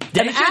 Like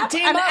an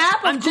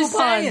app of I'm just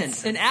coupons.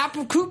 saying, an app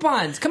of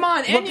coupons. Come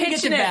on, and you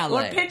get the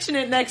valet. We're pitching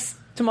it next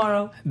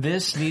tomorrow.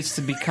 This needs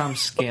to become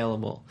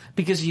scalable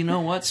because you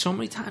know what? So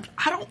many times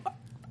I don't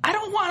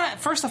want to.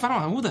 First off, I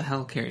don't know who the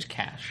hell carries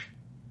cash.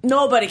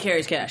 Nobody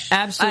carries cash.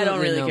 Absolutely I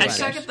don't really nobody.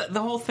 carry I cash. second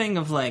the whole thing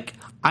of like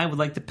I would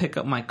like to pick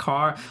up my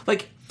car.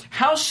 Like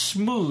how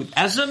smooth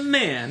as a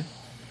man.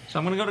 So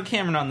I'm going to go to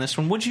Cameron on this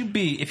one. Would you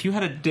be if you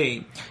had a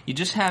date? You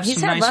just have He's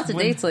some had nice. lots of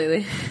dates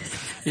lately.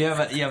 You have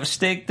a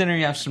steak dinner.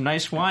 You have some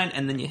nice wine,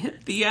 and then you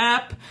hit the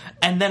app.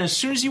 And then as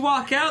soon as you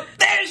walk out,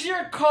 there's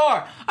your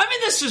car. I mean,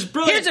 this is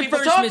brilliant. Here's the People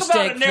first talk mistake,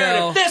 about a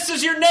narrative. Phil. This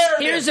is your narrative.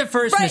 Here's the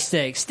first Right.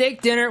 mistake.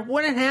 Steak dinner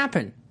wouldn't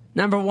happen.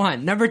 Number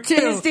one. Number two.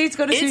 His dates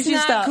go to it's sushi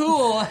not stop.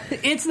 cool.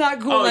 It's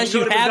not cool Oh, unless you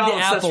you go to have the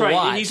McDonald's, Apple that's right.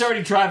 Watch. He's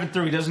already driving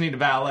through. He doesn't need a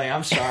valet.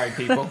 I'm sorry,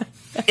 people.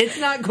 It's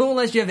not cool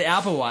unless you have the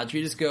Apple Watch.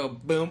 You just go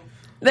boom.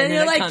 Then and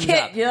you're it like comes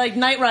Kit. up. You're like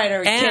Knight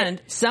Rider. And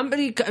Kit.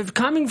 somebody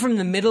coming from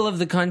the middle of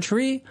the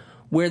country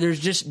where there's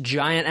just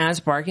giant ass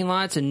parking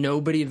lots and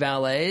nobody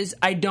valets,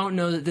 I don't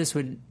know that this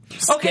would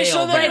scale. Okay,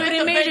 so very then Right, but you hit in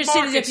the major big cities,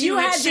 markets. if you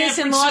hit had San this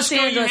in Los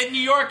Francisco, Angeles- you hit New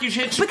York, you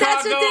hit But Chicago.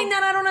 that's the thing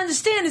that I don't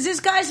understand is this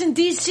guy's in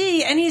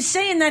D.C. and he's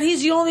saying that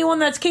he's the only one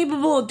that's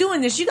capable of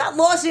doing this. You got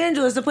Los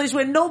Angeles, the place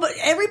where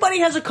everybody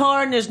has a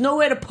car and there's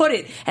nowhere to put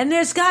it. And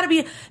there's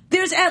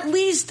at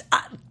least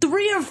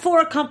 3 or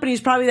 4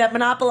 companies probably that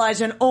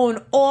monopolize and own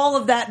all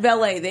of that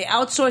valet. They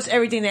outsource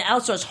everything. They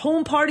outsource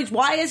home parties.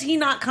 Why has he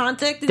not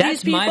contacted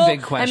That's these people my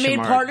big question and made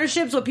mark.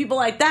 partnerships with people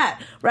like that?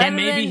 Rather And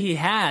maybe than, he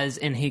has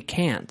and he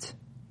can't.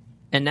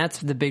 And that's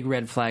the big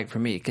red flag for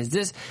me because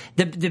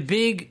the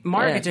big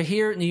markets Yeah. are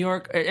here in New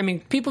York. I mean,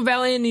 people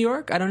valet in New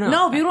York. I don't know.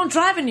 No, people don't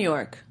drive in New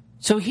York.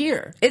 So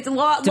here, It's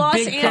Los a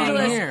big thing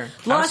Angeles, here. I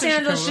would Los say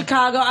Angeles,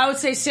 Chicago. I would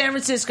say San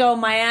Francisco,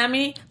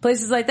 Miami,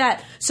 places like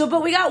that. So,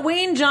 but we got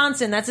Wayne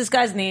Johnson. That's this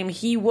guy's name.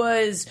 He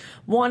was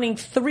wanting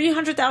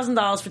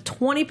 $300,000 for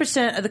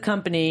 20% of the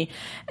company.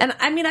 And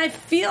I mean, I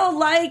feel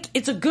like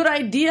it's a good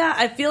idea.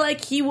 I feel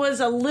like he was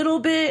a little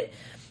bit,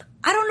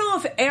 I don't know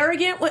if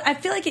arrogant. I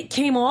feel like it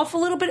came off a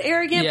little bit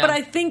arrogant, Yeah. but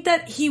I think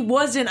that he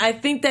wasn't. I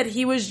think that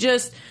he was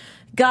just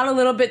got a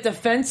little bit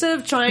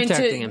defensive trying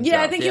Protecting to. himself,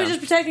 yeah, I think he was yeah.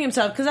 just protecting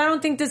himself because I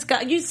don't think this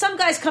guy. Some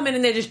guys come in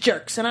and they're just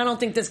jerks, and I don't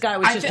think this guy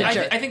was just a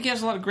jerk. I think he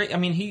has a lot of great. I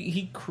mean,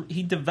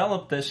 he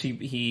developed this.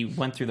 He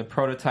went through the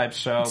prototype.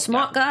 So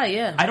Smart guy,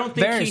 yeah. I don't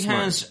think Very he smart.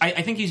 has.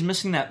 I think he's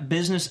missing that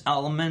business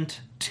element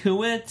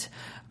to it.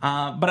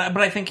 But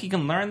I think he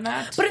can learn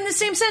that. But in the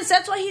same sense,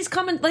 that's why he's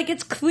coming. Like,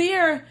 it's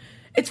clear.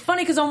 It's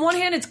funny because on one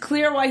hand, it's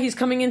clear why he's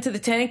coming into the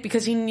tank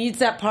because he needs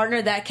that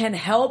partner that can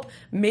help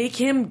make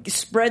him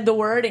spread the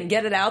word and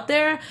get it out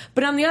there.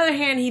 But on the other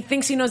hand, he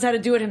thinks he knows how to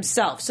do it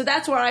himself. So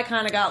that's where I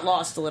kind of got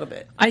lost a little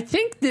bit. I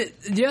think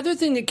that the other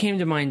thing that came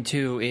to mind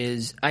too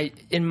is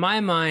in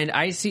my mind,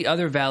 I see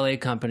other valet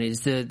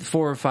companies, the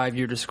 4 or 5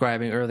 you're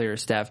describing earlier,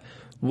 Steph,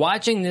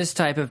 watching this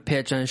type of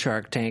pitch on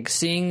Shark Tank,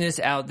 seeing this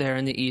out there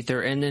in the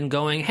ether, and then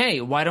going,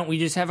 hey, why don't we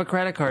just have a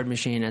credit card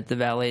machine at the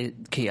valet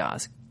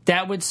kiosk?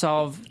 That would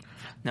solve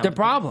the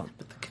problem.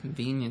 But the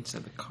convenience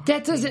of the car.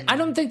 That doesn't. I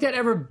don't think that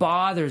ever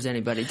bothers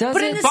anybody, does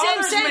But it? in the same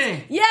bothers sense,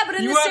 me. yeah. But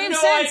in You the have same no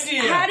sense,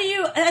 idea. how do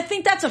you? And I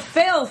think that's a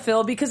fail,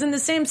 Phil, because in the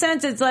same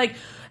sense, it's like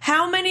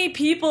how many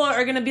people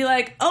are going to be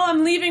like, "Oh,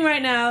 I'm leaving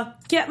right now.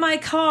 Get my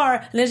car,"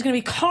 and there's going to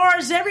be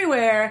cars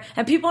everywhere,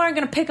 and people aren't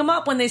going to pick them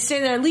up when they say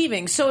they're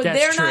leaving. So That's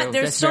they're true. not.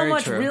 There's That's so very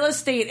much true. real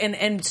estate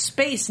and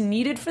space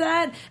needed for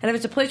that. And if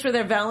it's a place where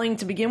they're valeting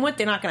to begin with,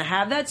 they're not going to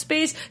have that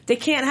space. They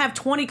can't have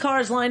 20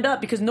 cars lined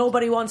up because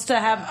nobody wants to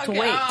have to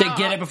wait. They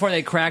get it before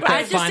they crack I that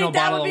just final think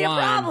that bottle would be of a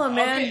wine. problem,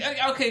 man.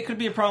 Okay, it could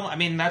be a problem. I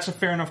mean, that's a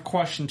fair enough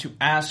question to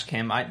ask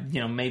him.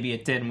 Maybe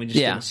it did, and we just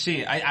Yeah. didn't see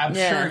it. I'm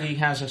Yeah. sure he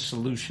has a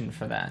solution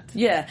for that.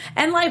 Yeah,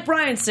 and like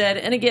Brian said,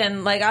 and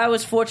again, like I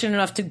was fortunate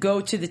enough to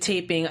go to the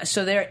taping,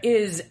 so there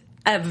is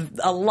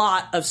a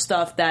lot of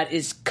stuff that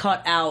is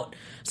cut out.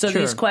 So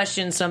Sure. these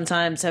questions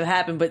sometimes have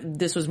happened, but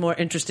this was more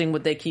interesting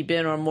what they keep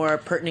in or more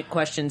pertinent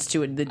questions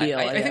to the deal.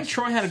 I think guess.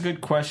 Troy had a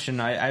good question.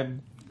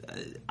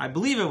 I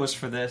believe it was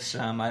for this.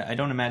 I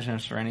don't imagine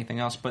it's for anything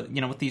else. But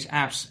with these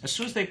apps, as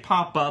soon as they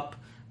pop up,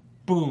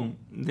 boom,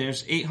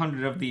 there's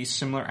 800 of these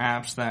similar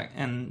apps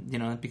and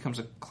it becomes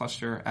a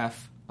cluster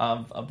F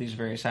of these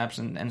various apps.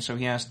 And so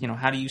he asked,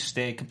 how do you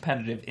stay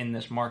competitive in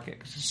this market?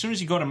 Because as soon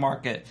as you go to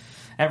market,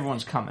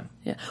 everyone's coming.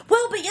 Yeah.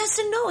 Well, but yes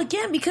and no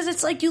again, because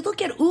it's like you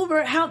look at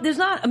Uber. There's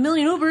not a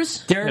million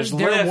Ubers. There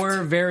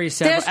were very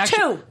several. There's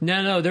two.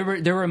 No,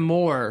 there were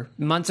more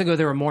months ago.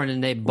 There were more,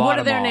 and they bought. What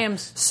are them their all.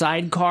 names?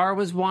 Sidecar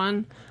was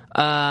one.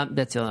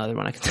 That's the only other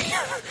one I can think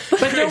of.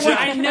 But there were,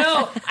 I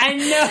know.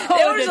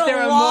 There was that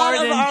there a were lot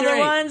more of than other three.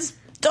 ones.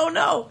 Don't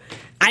know.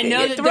 I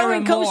know that there were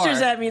throwing coasters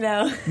more. at me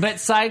now.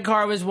 But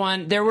Sidecar was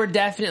one. There were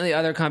definitely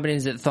other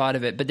companies that thought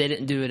of it, but they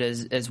didn't do it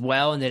as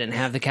well, and they didn't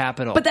have the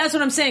capital. But that's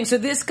what I'm saying. So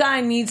this guy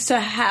needs to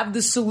have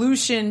the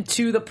solution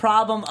to the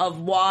problem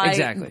of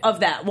why of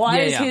that.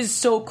 Why is his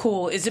so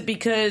cool? Is it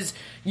because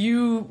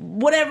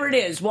whatever it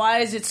is? Why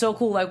is it so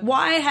cool? Like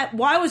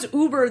why was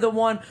Uber the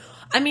one?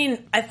 I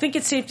mean, I think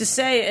it's safe to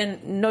say,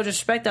 and no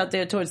disrespect out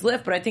there towards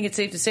Lyft, but I think it's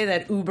safe to say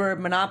that Uber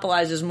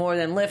monopolizes more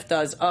than Lyft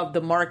does of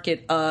the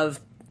market of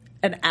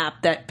an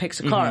app that picks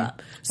a car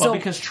up. Well,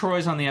 because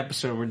Troy's on the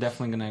episode, we're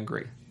definitely going to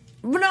agree.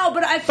 No,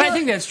 but I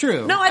think that's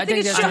true. No, I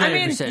think it's true. I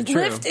mean,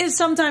 true. Lyft is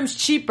sometimes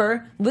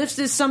cheaper. Lyft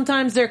is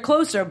sometimes they're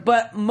closer,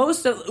 but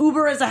most of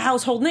Uber is a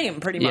household name,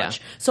 pretty much.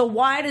 Yeah. So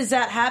why does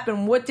that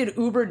happen? What did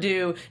Uber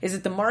do? Is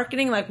it the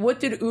marketing? Like,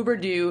 what did Uber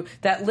do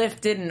that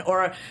Lyft didn't?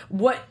 Or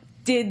what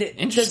did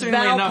Interestingly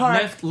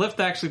enough, Lyft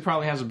actually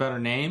probably has a better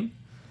name.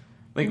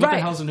 Like, what the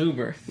hell's an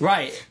Uber?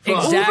 Right.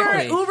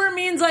 Exactly. Uber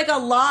means like a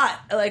lot,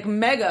 like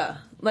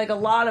mega. Like a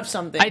lot of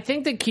something. I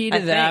think the key to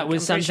that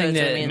was something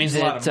that means a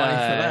lot of money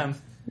for them.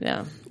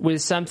 Yeah,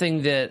 was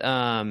something that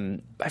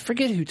I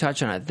forget who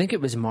touched on it. I think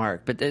it was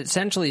Mark, but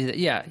essentially,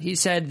 he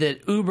said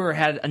that Uber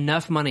had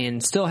enough money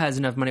and still has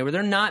enough money where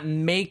they're not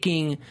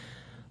making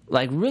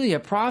like really a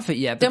profit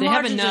yet, but their they have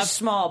margins enough. Are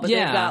small, but they've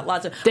got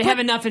lots of. They have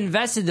enough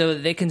invested though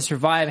that they can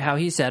survive, how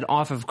he said,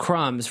 off of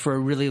crumbs for a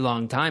really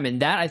long time,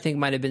 and that I think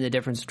might have been the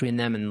difference between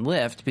them and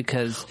Lyft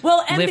because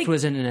Lyft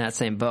wasn't in that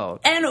same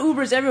boat. And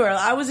Uber's everywhere.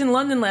 I was in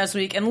London last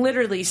week, and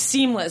literally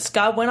seamless.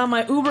 God went on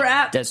my Uber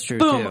app. That's true.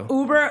 Boom, too.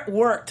 Uber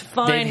worked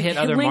fine. They've hit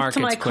other linked markets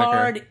to my quicker.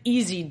 card,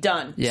 easy,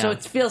 done. Yeah. So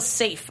it feels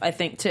safe, I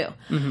think, too.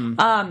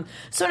 Mm-hmm.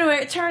 So anyway,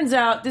 it turns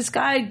out this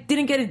guy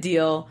didn't get a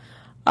deal.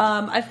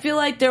 I feel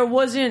like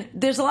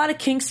there's a lot of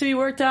kinks to be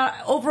worked out.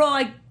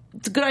 Overall,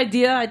 it's a good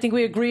idea. I think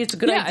we agree it's a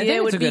good idea.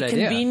 It would be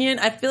convenient.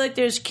 I feel like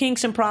there's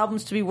kinks and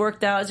problems to be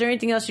worked out. Is there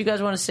anything else you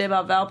guys want to say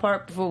about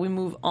Valpark before we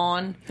move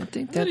on? I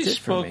think that's it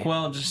for me. Spoke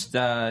well, just,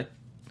 it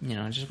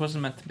just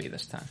wasn't meant to be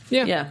this time.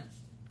 Yeah.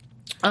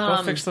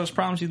 Go fix those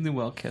problems. You do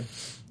well, kid.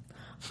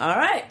 All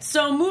right.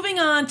 So moving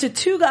on to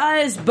Two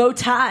Guys Bow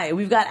Tie.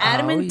 We've got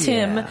Adam and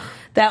Tim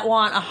that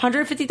want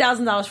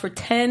 $150,000 for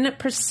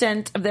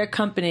 10% of their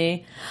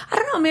company. I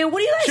don't know, man. What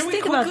do you guys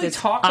think about this?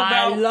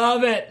 I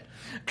love it.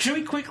 Should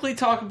we quickly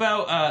talk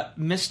about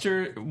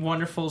Mr.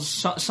 Wonderful's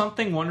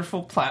Something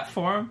Wonderful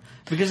platform?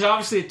 Because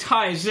obviously it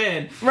ties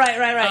in.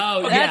 Right.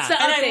 Oh, That's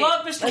the and update. I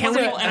love Mr.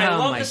 Wonderful, and I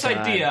love this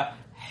idea.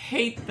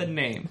 Hate the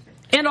name.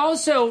 And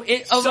also,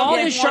 of all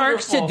the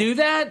sharks to do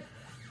that,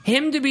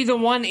 him to be the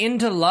one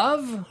into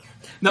love?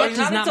 No, that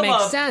does not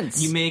make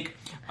sense. You make,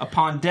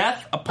 upon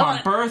death,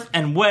 upon birth,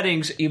 and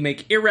weddings, you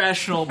make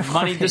irrational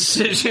money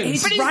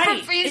decisions.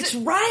 It's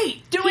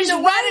right. Doing the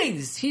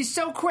weddings. He's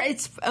so crazy.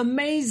 It's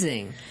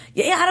amazing.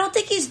 Yeah, I don't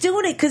think he's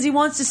doing it because he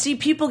wants to see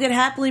people get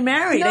happily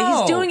married. No.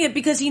 He's doing it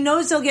because he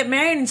knows they'll get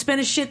married and spend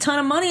a shit ton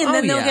of money, and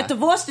then they'll get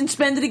divorced and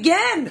spend it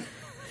again.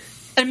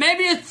 And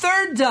maybe a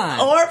third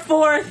time. Or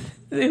fourth.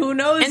 Who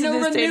knows? And they'll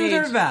renew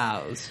their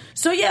vows.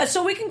 So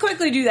so we can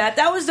quickly do that.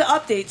 That was the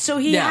update. So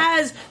he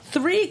has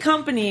 3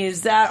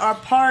 companies that are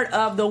part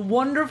of the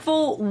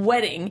Wonderful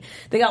Wedding.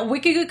 They got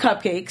Wicked Good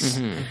Cupcakes.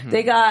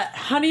 They got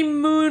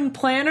Honeymoon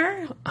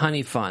Planner.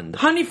 Honey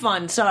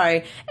Fund,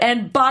 sorry.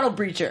 And Bottle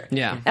Breacher.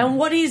 Yeah. And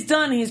what he's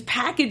done, he's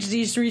packaged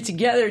these 3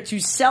 together to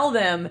sell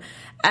them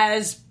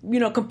as,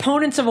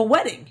 components of a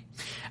wedding.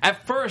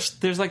 At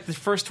first, there's like the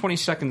first 20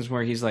 seconds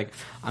where he's like,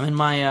 I'm in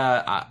my,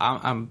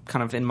 I'm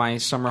kind of in my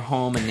summer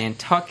home in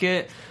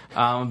Nantucket.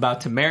 I'm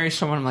about to marry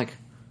someone. I'm like,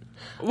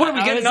 what are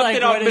we getting an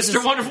update on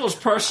Mr. Wonderful's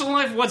personal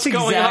life? What's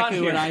going on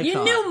here?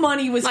 You knew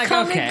money was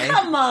coming. Okay.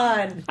 Come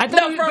on. I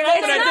thought It's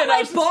not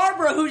like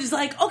Barbara who's just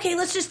like, okay,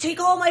 let's just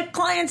take all my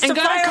clients to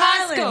Fire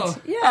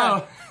Island. Yeah.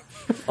 Oh.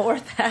 Or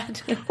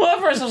that. Well,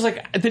 at first I was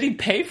like, did he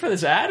pay for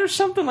this ad or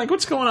something? Like,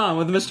 what's going on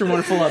with the Mr.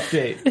 Wonderful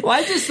update? Well,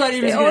 I just thought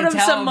he was They going owed to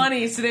him tell some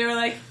money, so they were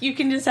like, you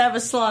can just have a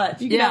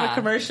slot. You can have a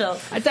commercial.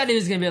 I thought he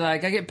was going to be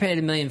like, I get paid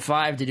 $1.5 million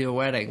to do a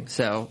wedding,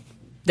 so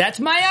that's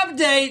my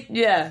update.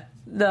 Yeah,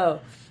 no.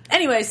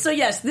 Anyway, so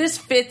yes, this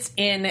fits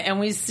in, and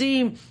we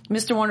see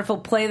Mr. Wonderful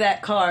play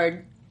that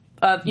card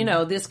of,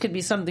 this could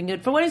be something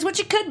good for weddings,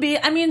 which it could be.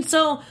 I mean,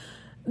 so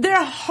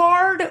they're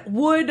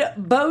hardwood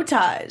bow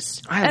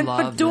ties. I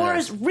love fedoras.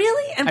 this.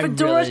 Really? And I fedoras.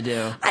 really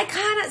do. I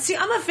kind of,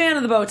 I'm a fan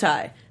of the bow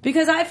tie,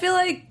 because I feel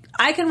like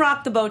I can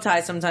rock the bow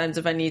tie sometimes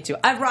if I need to.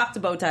 I've rocked a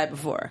bow tie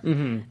before.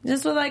 Mm-hmm.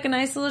 Just with like a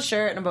nice little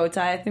shirt and a bow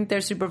tie. I think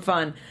they're super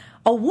fun.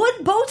 A wood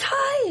bow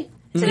tie?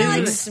 Isn't it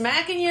like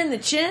smacking you in the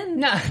chin?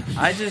 No.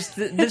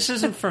 This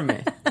isn't for me.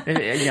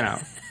 You know.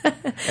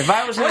 If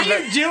I was what are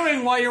you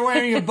doing while you're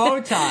wearing a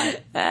bow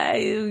tie?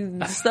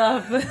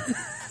 Stuff.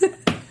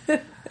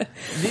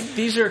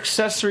 These are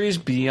accessories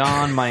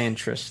beyond my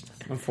interest,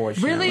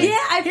 unfortunately. Really? Yeah,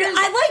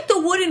 I like the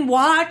wooden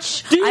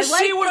watch. Do you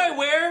see what I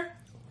wear?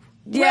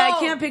 Yeah, I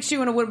can't picture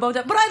you in a wooden bow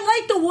tie. But I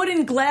like the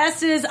wooden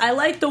glasses. I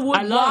like the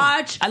wood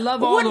watch. I love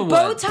the all wooden the wood.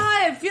 bow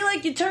tie. I feel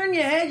like you turn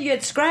your head, you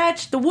get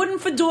scratched. The wooden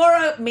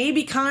fedora,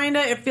 maybe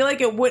kinda. I feel like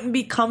it wouldn't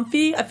be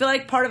comfy. I feel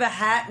like part of a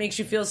hat makes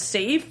you feel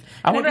safe.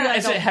 I wonder, like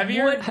is it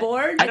heavier? Wood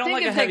board. I don't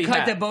like if a heavy they cut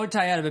hat. the bow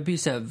tie out of a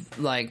piece of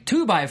like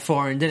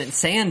 2x4 and didn't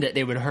sand it,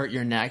 they would hurt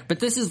your neck. But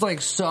this is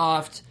like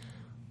soft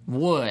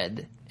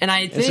wood, and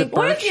I think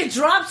what if you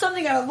drop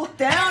something, you gotta look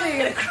down and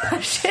you're gonna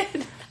crush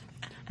it?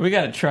 We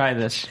gotta try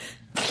this.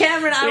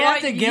 Cameron, We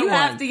have to get one.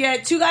 have to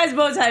get Two Guys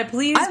Bow Tie,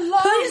 please. I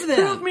love please them.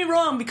 prove me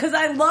wrong because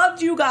I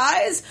loved you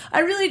guys. I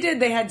really did.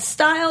 They had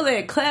style, they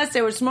had class,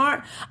 they were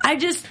smart. I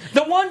just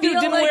The one dude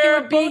feel didn't like wear it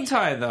a would bow be-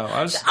 tie though.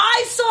 I saw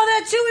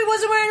that too. He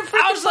wasn't wearing a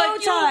freaking was like, bow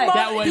you tie. mother-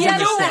 That was he a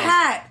had on the mistake.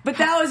 hat, but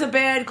that was a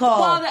bad call.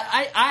 Well,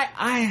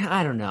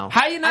 I don't know.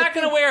 How you not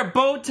going to wear a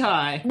bow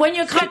tie? when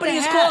your company the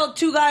is hat. called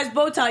Two Guys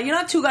Bow Tie, you're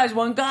not two guys,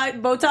 one guy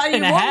bow tie. You're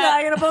And one a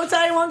hat. guy in a bow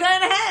tie and one guy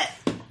in a hat.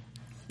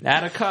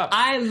 Add a cup.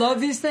 I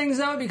love these things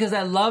though because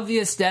I love the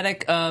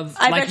aesthetic of.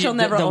 I bet you'll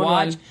never the own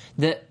watch.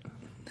 one.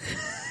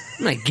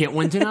 I'm gonna get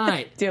one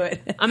tonight. Do it.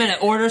 I'm gonna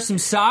order some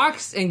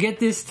socks and get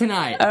this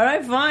tonight. All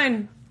right,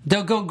 fine.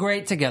 They'll go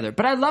great together.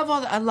 But I love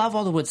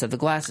all the wood stuff, the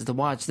glasses, the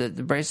watch, the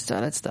bracelets,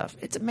 all that stuff.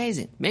 It's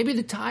amazing. Maybe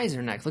the ties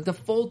are next, like the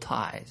full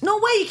ties. No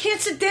way, you can't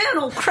sit down.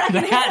 It'll crack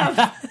in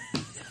half.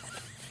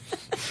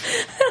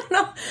 I don't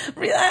know.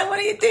 What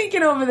are you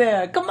thinking over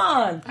there? Come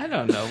on. I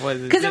don't know.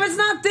 Because if it's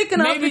not thick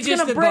enough, Maybe it's just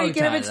going to the break.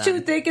 bow And tie, if it's then.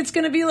 too thick, it's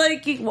going to be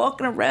like you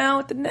walking around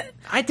with the net.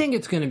 I think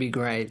it's going to be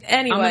great.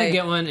 Anyway. I'm going to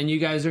get one, and you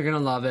guys are going to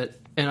love it.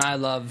 And I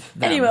love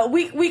them.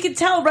 Anyway, we could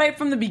tell right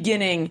from the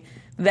beginning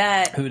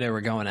that who they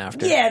were going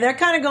after. yeah, they're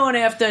kind of going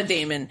after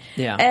Damon.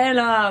 Yeah.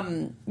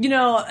 And,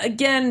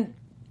 again,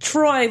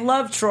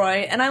 love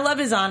Troy, and I love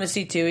his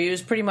honesty, too. He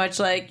was pretty much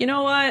like, you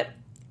know what?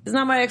 It's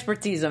not my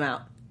expertise, I'm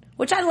out.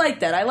 Which I like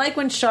that. I like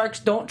when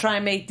sharks don't try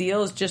and make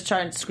deals, just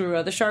try and screw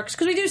other sharks,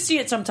 because we do see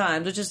it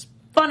sometimes, which is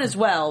fun as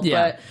well.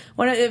 Yeah.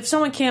 But if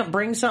someone can't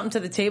bring something to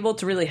the table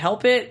to really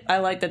help it, I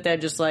like that they're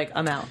just like,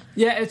 I'm out.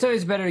 Yeah, it's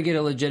always better to get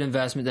a legit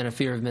investment than a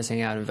fear of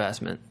missing out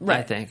investment, I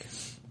Right. think.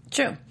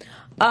 True.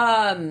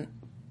 And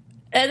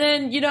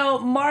then,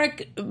 Mark,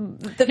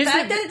 the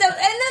fact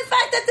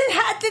that the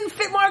hat didn't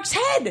fit Mark's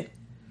head.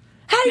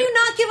 How do you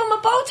not give him a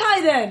bow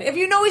tie then, if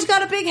you know he's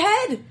got a big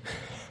head?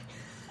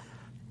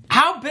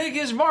 How big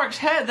is Mark's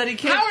head that he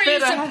can't How are fit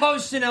you a...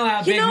 supposed to know how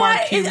You big know Mark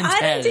what? Cuban's I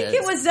head didn't think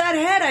is? it was that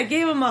head. I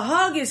gave him a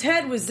hug. His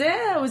head was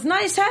there. It was a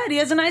nice head. He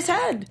has a nice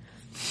head.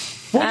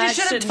 Well, you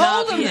should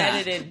have told him be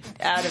that. edited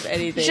out of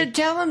anything. You should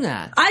tell him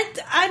that.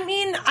 I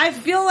mean, I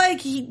feel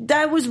like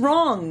that was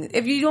wrong.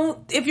 If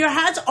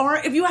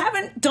you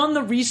haven't done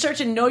the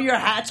research and know your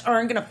hats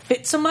aren't going to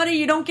fit somebody,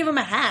 you don't give them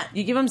a hat.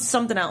 You give them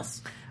something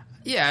else.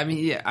 Yeah, I mean,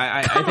 yeah.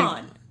 I Come think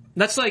on.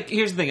 That's like,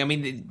 here's the thing. I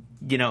mean,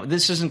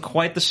 this isn't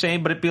quite the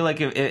same, but it'd be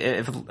like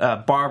if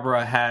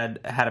Barbara had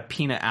a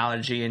peanut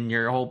allergy and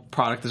your whole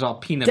product is all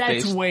peanut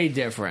That's based. way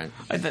different.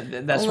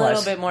 That's A why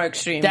little bit more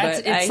extreme.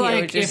 It's but I hear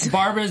like what you're if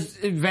Barbara's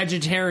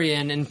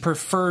vegetarian and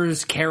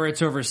prefers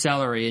carrots over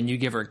celery, and you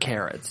give her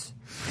carrots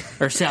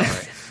or celery.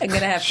 I'm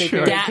going to have to Sure.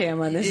 go to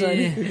Cam on this one.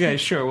 Okay,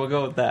 sure, we'll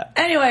go with that.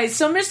 Anyway,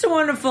 so Mr.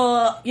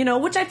 Wonderful,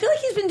 which I feel like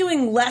he's been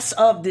doing less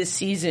of this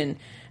season.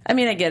 I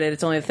mean, I get it.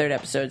 It's only the third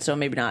episode, so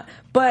maybe not.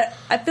 But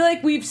I feel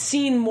like we've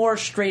seen more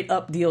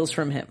straight-up deals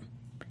from him.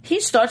 He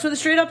starts with a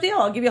straight-up deal.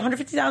 I'll give you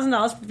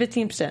 $150,000 for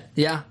 15%.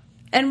 Yeah.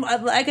 And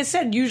like I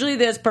said, usually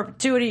there's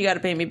perpetuity. You got to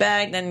pay me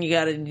back. Then you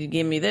got to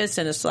give me this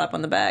and a slap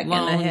on the back and a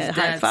Loans,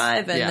 high debts.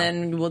 five, and Yeah.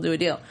 then we'll do a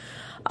deal.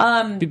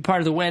 Be part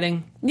of the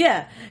wedding.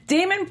 Yeah.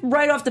 Damon,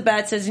 right off the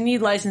bat, says you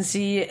need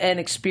licensee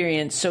and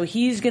experience. So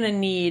he's going to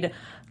need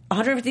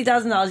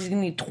 $150,000. He's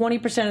going to need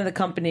 20% of the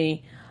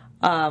company.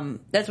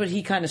 That's what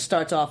he kind of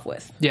starts off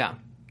with. Yeah.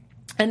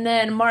 And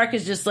then Mark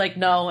is just like,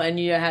 no, and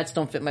your hats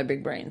don't fit my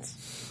big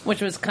brains,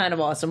 which was kind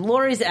of awesome.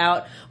 Lori's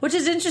out, which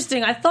is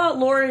interesting. I thought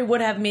Lori would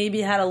have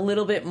maybe had a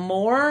little bit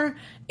more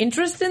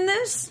interest in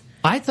this.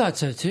 I thought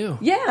so too.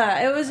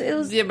 Yeah, it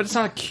was. Yeah, but it's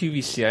not a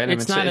QVC item.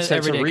 It's not it's an a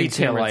everyday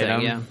retail consumer item.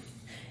 thing, yeah.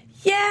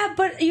 Yeah,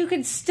 but you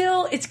could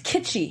still. It's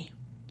kitschy.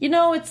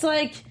 It's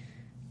like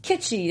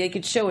kitschy. They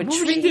could show a What tree.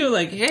 would you do?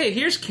 Like, hey,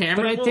 here's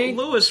Cameron But I think-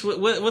 Lewis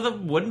with a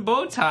wooden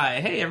bow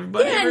tie. Hey,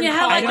 everybody. Yeah, and you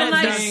have like I a don't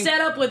nice think-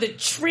 setup with a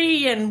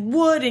tree and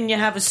wood, and you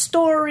have a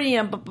story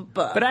and.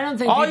 But I don't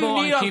think All people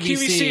you need on on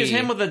QVC is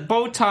him with a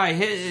bow tie.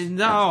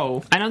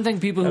 No. I don't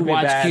think people who That'd be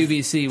watch bad.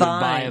 QVC would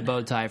buy Fine. a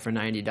bow tie for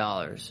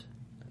 $90.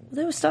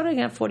 They were starting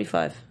at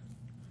 $45.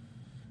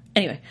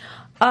 Anyway,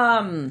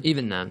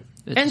 Even then.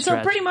 And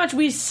so pretty much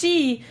we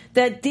see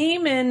that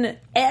Damon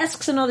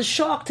asks another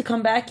shark to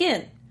come back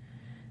in.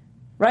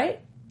 Right?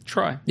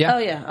 Troy. Yeah. Oh,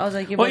 yeah. I was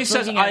like, Well, he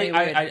says,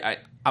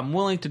 I'm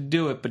willing to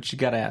do it, but you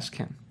got to ask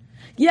him.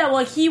 Yeah,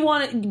 well, he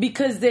wanted,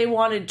 because they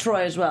wanted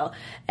Troy as well.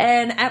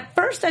 And at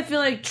first I feel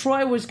like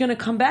Troy was going to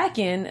come back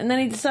in, and then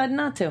he decided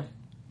not to.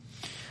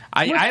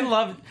 I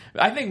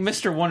think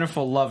Mr.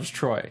 Wonderful loves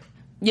Troy.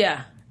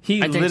 Yeah.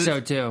 I think so,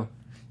 too.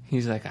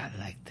 He's like, I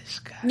like this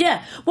guy.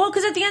 Yeah. Well,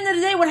 because at the end of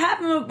the day, what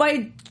happened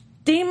by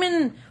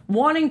Damon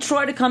wanting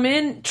Troy to come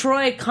in,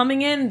 Troy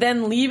coming in,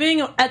 then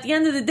leaving, at the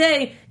end of the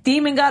day,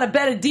 Damon got a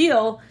better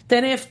deal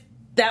than if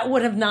that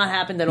would have not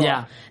happened at all.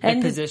 Yeah, and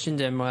it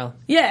positioned him well.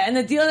 Yeah, and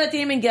the deal that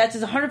Damon gets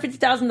is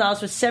 $150,000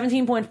 for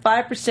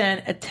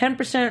 17.5%, a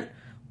 10%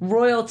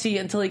 royalty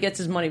until he gets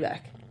his money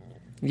back.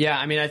 Yeah,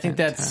 I mean, I think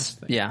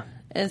Fantastic. Yeah.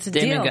 And it's a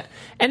Damon deal.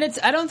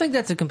 I don't think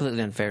that's a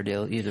completely unfair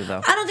deal either,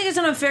 though. I don't think it's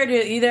an unfair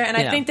deal either, and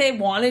I think they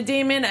wanted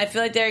Damon. I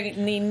feel like they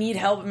need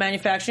help with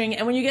manufacturing,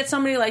 and when you get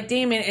somebody like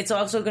Damon, it's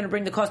also going to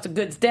bring the cost of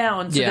goods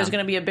down, so there's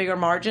going to be a bigger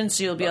margin,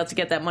 so you'll be able to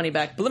get that money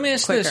back. But let me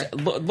ask quicker.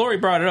 this. Lori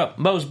brought it up.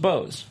 Moe's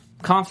Bows.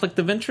 Conflict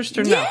of interest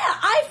or no? Yeah,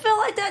 I felt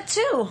like that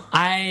too.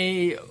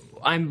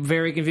 I'm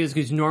very confused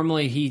because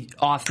normally he,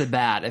 off the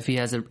bat, if he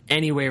has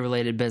any way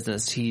related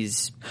business,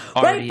 he's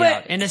already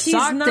out. And the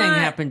sock thing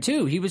happened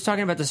too. He was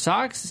talking about the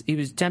socks. He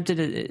was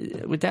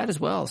tempted with that as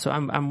well. So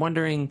I'm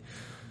wondering.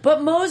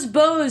 But Moe's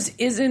Bows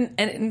isn't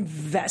an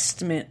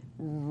investment,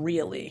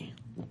 really.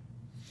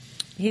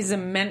 He's a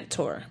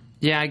mentor.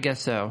 Yeah, I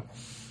guess so.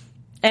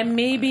 And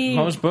maybe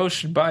Moe's Bows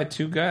should buy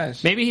two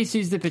guys. Maybe he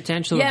sees the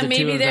potential of the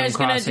two of them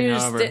crossing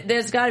over.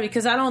 There's got to be,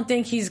 because I don't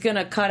think he's going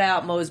to cut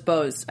out Moe's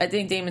Bows. I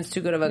think Damon's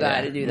too good of a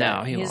guy to do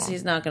that. No,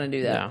 he's not going to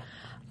do that.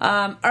 No.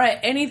 All right,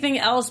 anything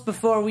else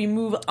before we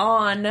move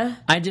on?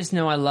 I just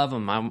know I love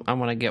him. I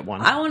want to get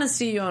one. I want to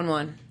see you on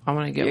one. I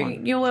want to get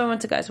one. You'll wear one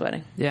to Guy's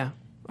wedding. Yeah,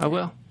 I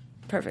will.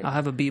 Perfect. I'll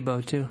have a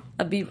Bebo too.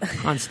 A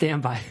Bebo. On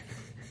standby.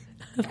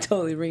 I'm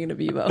totally bringing a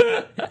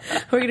Bebo.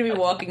 We're going to be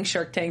walking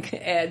Shark Tank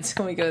ads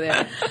when we go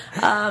there.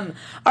 All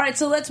right,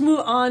 so let's move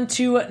on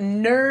to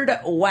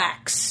Nerd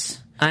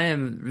Wax. I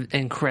am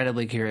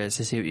incredibly curious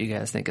to see what you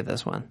guys think of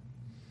this one.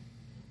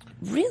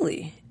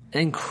 Really?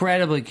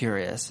 Incredibly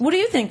curious. What do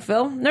you think,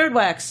 Phil? Nerd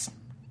Wax.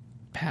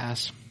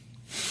 Pass.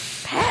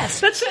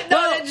 Pass. That's it.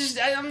 No,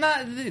 I'm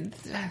not.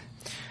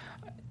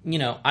 You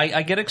know,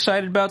 I get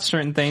excited about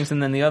certain things,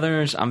 and then the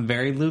others, I'm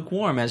very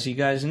lukewarm, as you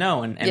guys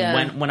know.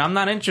 And when I'm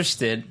not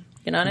interested,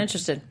 you're not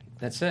interested.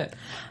 That's it.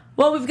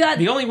 Well, we've got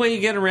the only way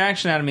you get a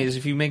reaction out of me is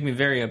if you make me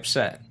very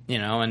upset. You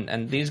know,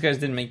 and these guys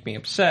didn't make me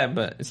upset,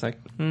 but it's like,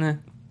 nah.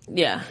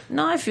 Yeah.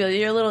 No, I feel you.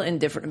 You're a little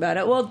indifferent about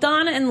it. Well,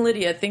 Donna and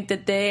Lydia think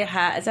that they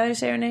have... Is that how you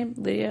say her name?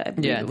 Lydia? I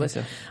believe it was.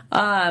 So.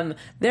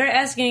 They're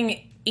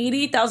asking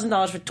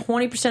 $80,000 for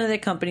 20% of their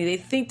company. They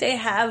think they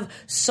have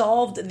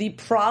solved the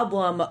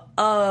problem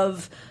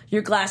of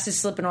your glasses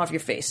slipping off your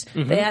face.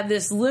 Mm-hmm. They have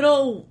this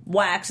little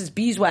wax, it's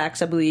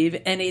beeswax, I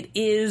believe, and it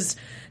is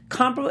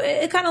comparable.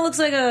 It kind of looks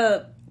like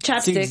a chapstick.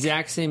 It's the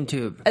exact same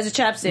tube. As a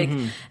chapstick.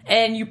 Mm-hmm.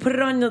 And you put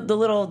it on the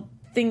little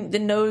thing, the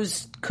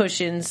nose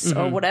cushions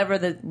or whatever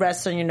that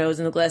rests on your nose,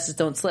 and the glasses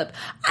don't slip.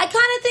 I kind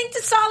of think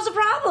this solves the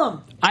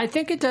problem. I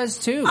think it does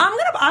too.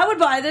 I would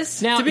buy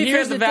this. Now, to be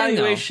fair, the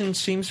valuation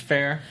seems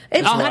fair.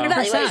 The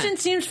valuation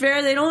seems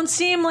fair. They don't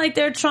seem like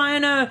they're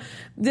trying to.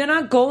 They're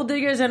not gold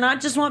diggers. They're not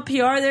just want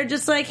PR. They're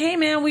just like, hey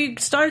man, we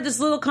started this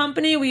little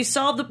company. We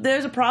solved.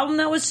 There's a problem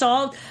that was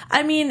solved.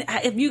 I mean,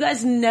 have you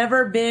guys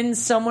never been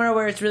somewhere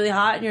where it's really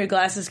hot and your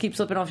glasses keep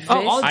slipping off your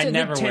face? I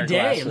never wear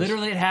glasses.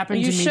 Literally, it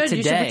happened to me today.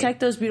 You should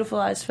protect those beautiful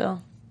eyes,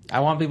 Phil. I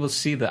want people to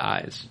see the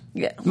eyes.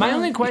 Yeah. My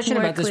only question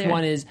about this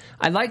one is,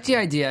 I like the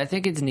idea. I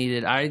think it's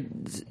needed. I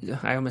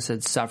almost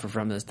said suffer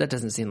from this. That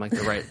doesn't seem like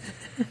the right.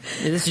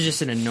 This is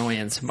just an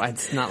annoyance.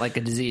 It's not like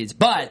a disease.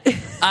 But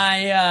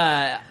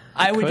I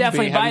would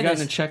definitely buy this. Have you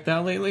gotten it checked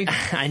out lately?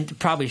 I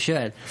probably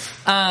should.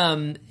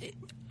 I'm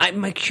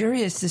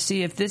curious to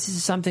see if this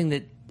is something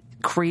that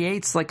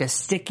creates like a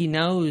sticky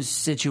nose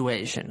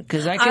situation.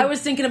 Because I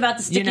was thinking about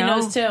the sticky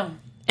nose too.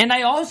 And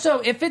I also,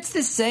 if it's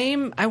the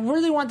same, I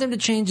really want them to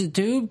change the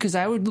tube because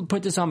I would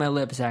put this on my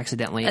lips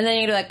accidentally. And then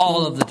you're like,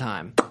 all of the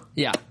time.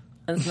 Yeah.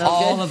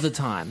 All of the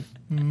time.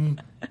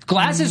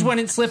 Glasses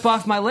wouldn't slip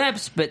off my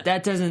lips, but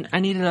that doesn't, I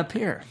need it up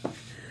here.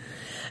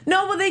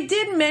 No, well, they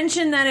did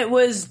mention that it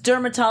was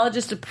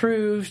dermatologist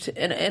approved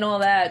and all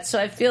that, so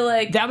I feel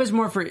like... That was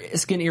more for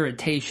skin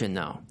irritation,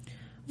 though.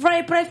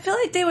 Right, but I feel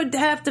like they would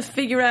have to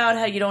figure out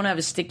how you don't have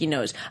a sticky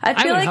nose.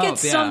 I feel like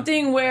it's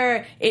something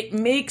where it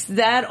makes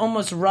that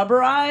almost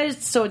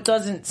rubberized so it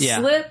doesn't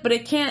slip, but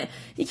it can't...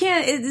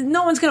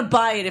 no one's going to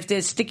buy it if they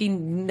have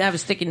a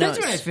sticky nose. That's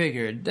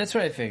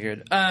what I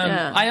figured.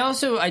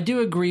 I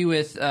do agree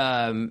with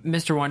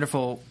Mr.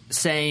 Wonderful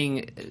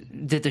saying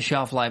that the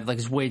shelf life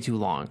is way too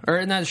long.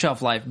 Or not the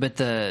shelf life, but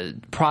the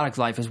product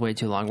life is way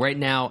too long. Right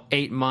now,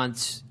 8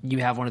 months, you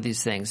have one of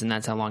these things, and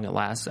that's how long it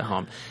lasts at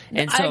home.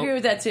 And so, I agree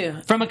with that, too.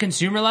 From a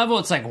consumer level,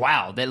 it's like,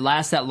 wow, that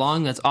lasts that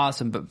long, that's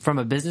awesome. But from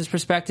a business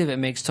perspective, it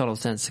makes total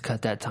sense to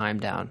cut that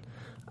time down.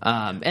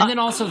 And then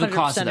also the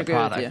cost of the 100% agree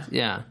with product. you.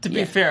 Yeah. To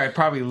be fair, I'd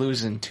probably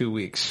lose in 2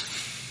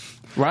 weeks.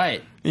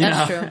 Right.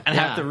 That's true. And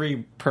have to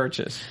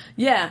repurchase.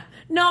 Yeah.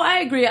 No, I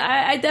agree.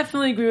 I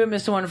definitely agree with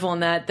Mr. Wonderful in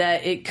that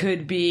it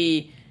could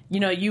be,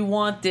 you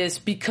want this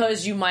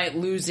because you might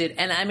lose it.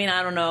 And I mean,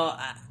 I don't know.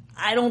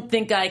 I don't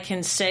think I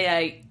can say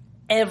I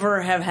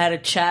ever have had a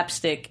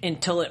chapstick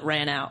until it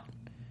ran out.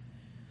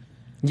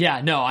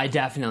 Yeah, no, I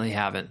definitely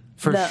haven't.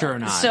 For sure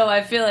not. So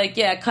I feel like,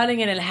 cutting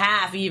it in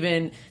half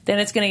even, then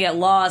it's going to get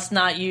lost,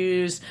 not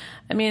used.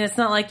 I mean, it's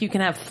not like you can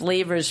have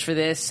flavors for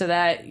this, so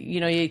that,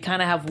 you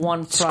kind of have one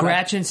product.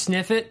 Scratch and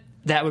sniff it,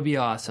 that would be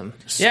awesome.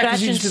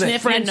 Scratch and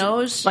sniff your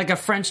nose? Like a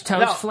French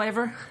toast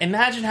flavor?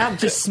 Imagine how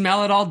Just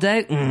smell it all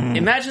day?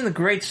 Imagine the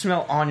great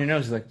smell on your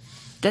nose. Like,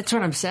 That's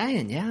what I'm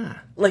saying, yeah.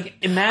 like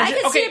imagine.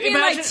 I can see it being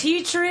imagine, like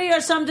tea tree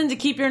or something to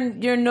keep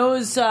your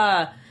nose...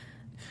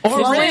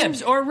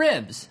 Or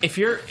ribs. if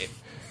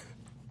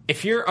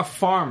you're a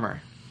farmer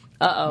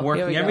Here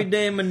working we go. every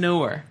day in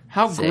manure,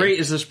 how great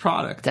is this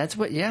product? That's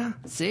what,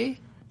 see?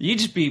 You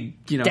just be,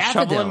 Daffodils.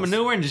 shoveling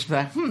manure and just be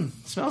like,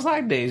 smells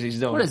like daisies,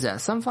 don't What it? is that,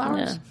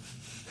 sunflowers?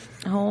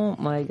 Yeah. Oh,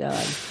 my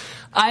God.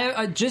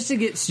 I just to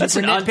get super That's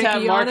an nitpicky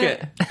untapped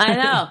market. On it, I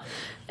know.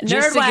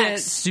 Just to Nerdwax. get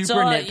super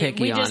nitpicky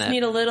we on just it.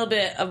 need a little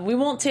bit of, we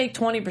won't take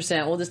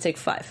 20%, we'll just take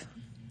 5.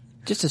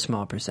 Just a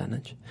small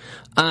percentage.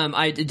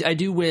 I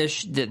do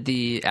wish that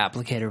the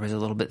applicator was a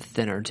little bit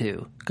thinner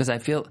too, because I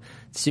feel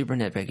super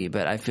nitpicky,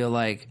 but I feel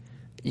like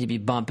you'd be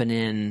bumping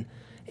in.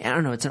 I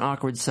don't know. It's an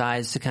awkward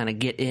size to kind of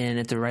get in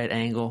at the right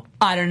angle.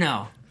 I don't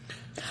know.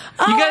 You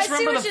guys I see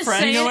remember what the you're Friends?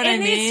 saying. You know what it I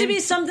needs to mean? be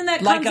something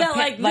that comes out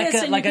like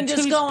this, and you can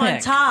just go on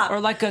top, or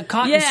like a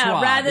cotton yeah,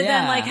 swab. rather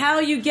than like how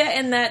you get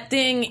in that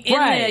thing in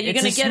Right, there. You're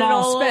it's going a to get it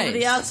small all over space.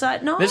 the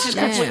outside. No, This is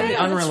that's completely fair,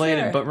 that's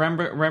unrelated, fair. but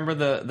remember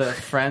the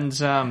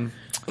Friends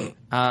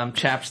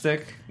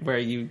chapstick where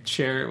you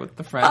share it with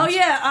the friends? Oh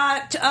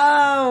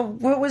yeah,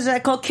 what was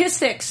that called? Kiss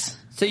sticks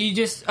So you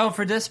just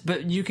for this,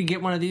 but you could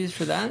get one of these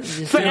for that.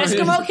 Just for do it.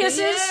 Eskimo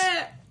kisses.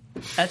 Yeah.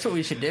 That's what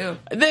we should do.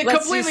 They're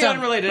Let's see completely some.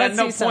 unrelated. Let's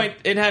At no see some. point,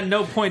 it had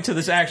no point to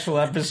this actual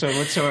episode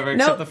whatsoever,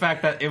 except Nope. the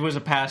fact that it was a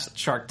past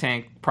Shark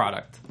Tank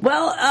product.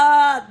 Well,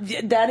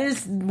 that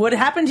is what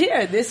happened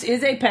here. This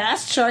is a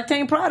past Shark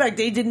Tank product.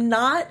 They did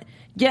not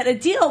get a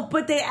deal,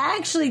 but they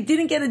actually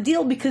didn't get a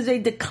deal because they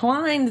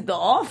declined the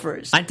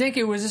offers. I think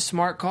it was a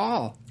smart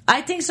call.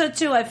 I think so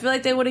too. I feel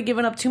like they would have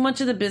given up too much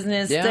of the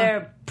business. Yeah.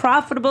 They're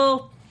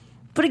profitable,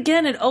 but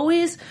again, it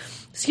always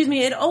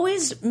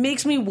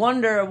makes me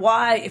wonder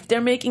why, if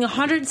they're making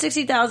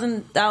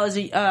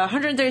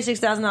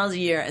 $136,000 a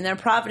year and they're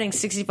profiting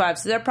 $65,000,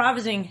 so they're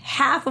profiting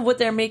half of what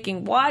they're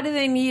making. Why do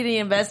they need an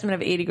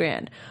investment of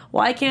 $80,000?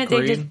 Why can't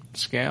they just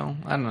scale?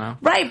 I don't know.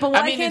 right? But why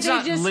I mean, can't it's they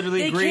not just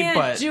literally they greed, can't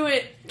but do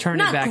it? turn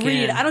it not back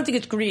greed. in. I don't think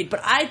it's greed, but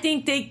I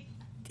think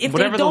if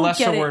Whatever they the don't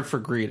lesser get it, word for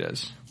greed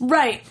is.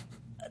 right.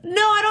 No,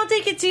 I don't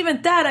think it's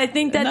even that. I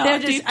think that No, they're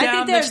just. deep I down,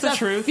 think that's there's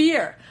the a truth.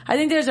 fear. I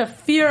think there's a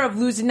fear of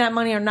losing that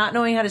money or not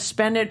knowing how to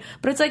spend it.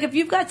 But it's like if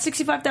you've got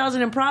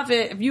 $65,000 in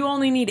profit, if you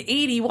only need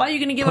 80, why are you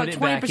going to give Put up it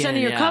back 20% of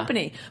in, your yeah.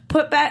 company?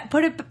 Put back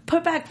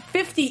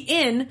 50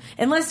 in,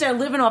 unless they're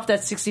living off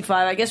that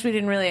 65. I guess we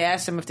didn't really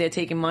ask them if they're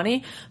taking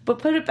money, but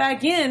put it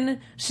back in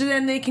so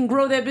then they can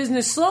grow their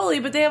business slowly,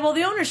 but they have all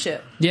the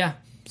ownership. Yeah.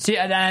 See,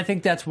 and I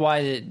think that's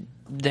why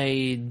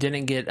they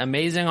didn't get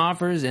amazing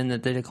offers and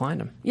that they declined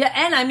them. Yeah,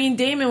 and I mean,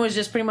 Damon was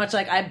just pretty much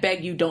like, I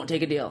beg you, don't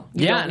take a deal.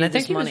 You Yeah, don't and I need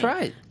think this he was money.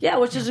 right. Yeah,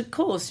 which is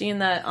cool, seeing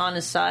that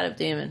honest side of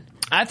Damon.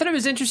 I thought it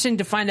was interesting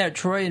to find out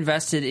Troy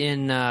invested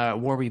in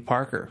Warby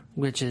Parker,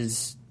 which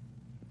has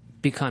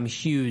become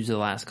huge the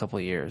last couple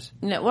of years.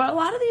 No, well, a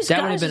lot of these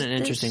That guys... would have been an they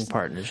interesting just-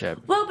 partnership.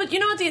 Well, but you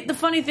know what the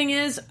funny thing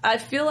is? I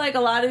feel like a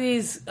lot of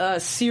these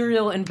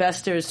serial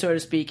investors, so to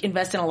speak,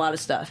 invest in a lot of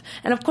stuff.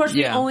 And of course,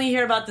 we Yeah. only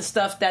hear about the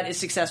stuff that is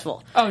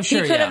successful. Oh,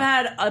 sure, He could yeah.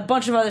 have had a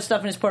bunch of other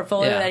stuff in his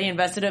portfolio Yeah. that he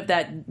invested in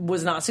that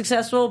was not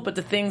successful, but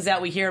the things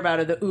that we hear about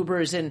are the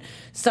Ubers and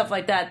stuff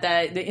like that,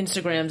 the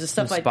Instagrams and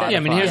stuff like that. Yeah,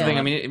 I mean, here's the Yeah. thing.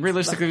 I mean,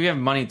 realistically, if you have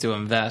money to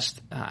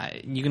invest,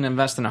 you can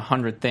invest in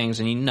 100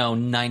 things, and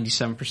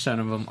 97%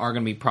 of them are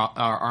going to be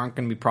aren't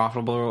going to be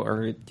profitable,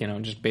 or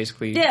just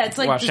basically Yeah, it's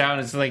like wash just out.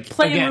 It's like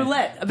playing again,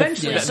 roulette.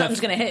 Eventually, something's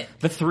going to hit.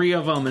 The 3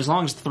 of them, as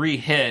long as 3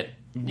 hit,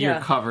 you're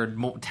Yeah. covered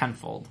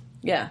tenfold.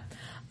 Yeah.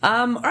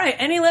 All right.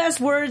 Any last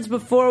words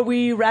before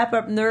we wrap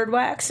up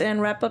Nerdwax and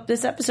wrap up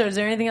this episode? Is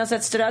there anything else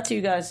that stood out to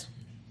you guys?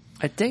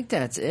 I think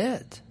that's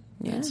it.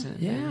 Yeah.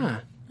 Yeah.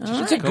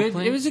 right.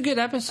 It was a good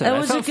episode. That I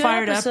was felt a good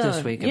fired episode. up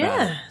this week Yeah,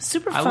 about it.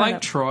 super I fun.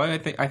 like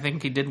Troy. I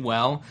think he did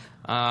well.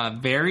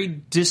 Very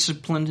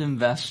disciplined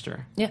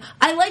investor. Yeah,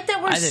 I like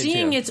that we're I do,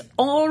 seeing too. it's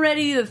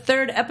already the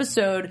 3rd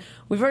episode.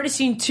 We've already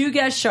seen 2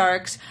 guest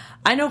sharks.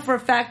 I know for a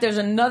fact there's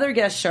another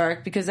guest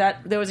shark because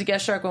there was a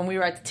guest shark when we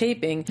were at the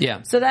taping.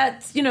 Yeah. So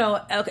that's,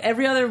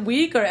 every other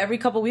week or every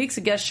couple weeks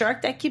a guest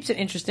shark. That keeps it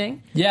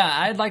interesting. Yeah,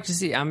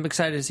 I'm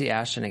excited to see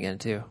Ashton again,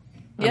 too.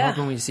 I'm Yeah.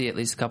 hoping we see at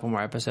least a couple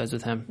more episodes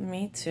with him.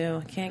 Me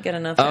too. I can't get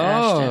enough of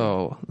Ashton.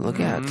 Oh, look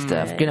out,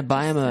 Steph. Gonna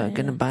buy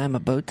him a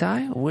bow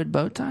tie? A wood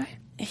bow tie?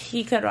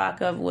 He could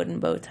rock a wooden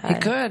bow tie. He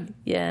could.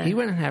 Yeah. He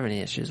wouldn't have any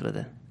issues with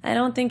it. I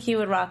don't think he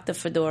would rock the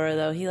fedora,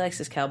 though. He likes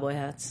his cowboy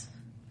hats.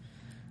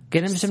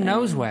 Get him some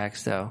nose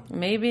wax, though.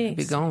 Maybe.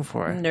 Be going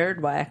for it.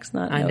 Nerd wax,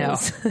 not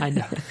nose. I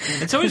know.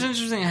 It's always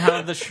interesting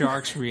how the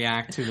Sharks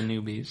react to the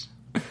newbies.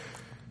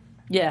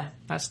 Yeah.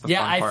 That's the Yeah,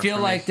 fun part I feel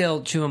for like me.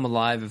 they'll chew him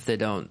alive if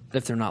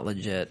they're not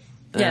legit.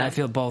 And Yeah. I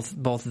feel both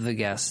of the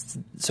guests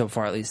so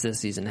far, at least this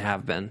season,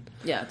 have been.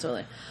 Yeah,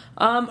 totally.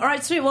 All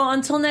right, sweet. Well,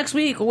 until next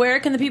week, where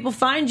can the people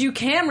find you,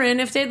 Cameron,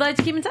 if they'd like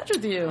to keep in touch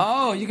with you?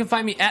 Oh, you can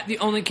find me at The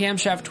Only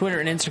Camshaft, Twitter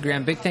and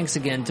Instagram. Big thanks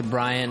again to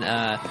Brian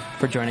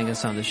for joining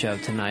us on the show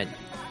tonight.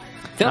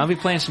 I'll be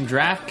playing some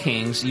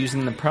DraftKings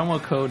using the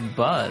promo code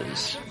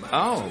BUZZ.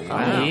 Oh,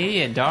 wow.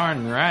 Yeah,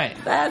 darn right.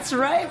 That's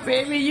right,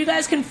 baby. You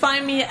guys can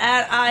find me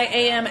at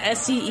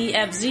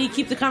IAMSEEFZ.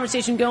 Keep the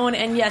conversation going.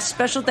 And yes,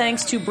 special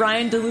thanks to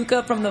Brian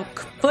DeLuca from the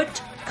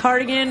Foot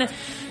Cardigan.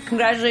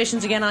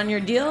 Congratulations again on your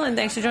deal, and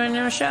thanks for joining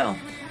our show.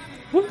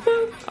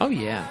 Woo-hoo. Oh,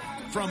 yeah.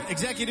 From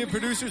executive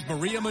producers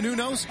Maria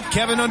Menounos,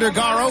 Kevin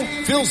Undergaro,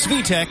 Phil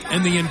Svitek,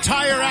 and the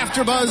entire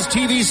AfterBuzz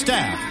TV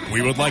staff,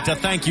 we would like to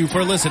thank you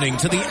for listening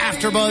to the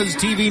AfterBuzz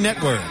TV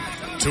network.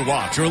 To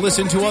watch or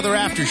listen to other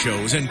after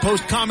shows and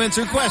post comments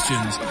or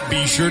questions,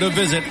 be sure to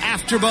visit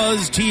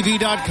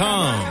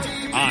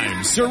AfterBuzzTV.com.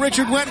 I'm Sir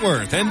Richard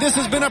Wentworth, and this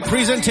has been a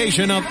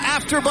presentation of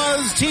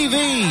AfterBuzz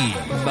TV.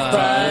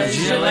 Buzz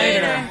you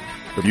later.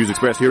 The views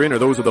expressed herein are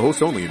those of the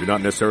hosts only and do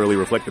not necessarily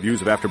reflect the views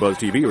of AfterBuzz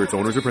TV or its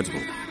owners or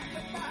principals.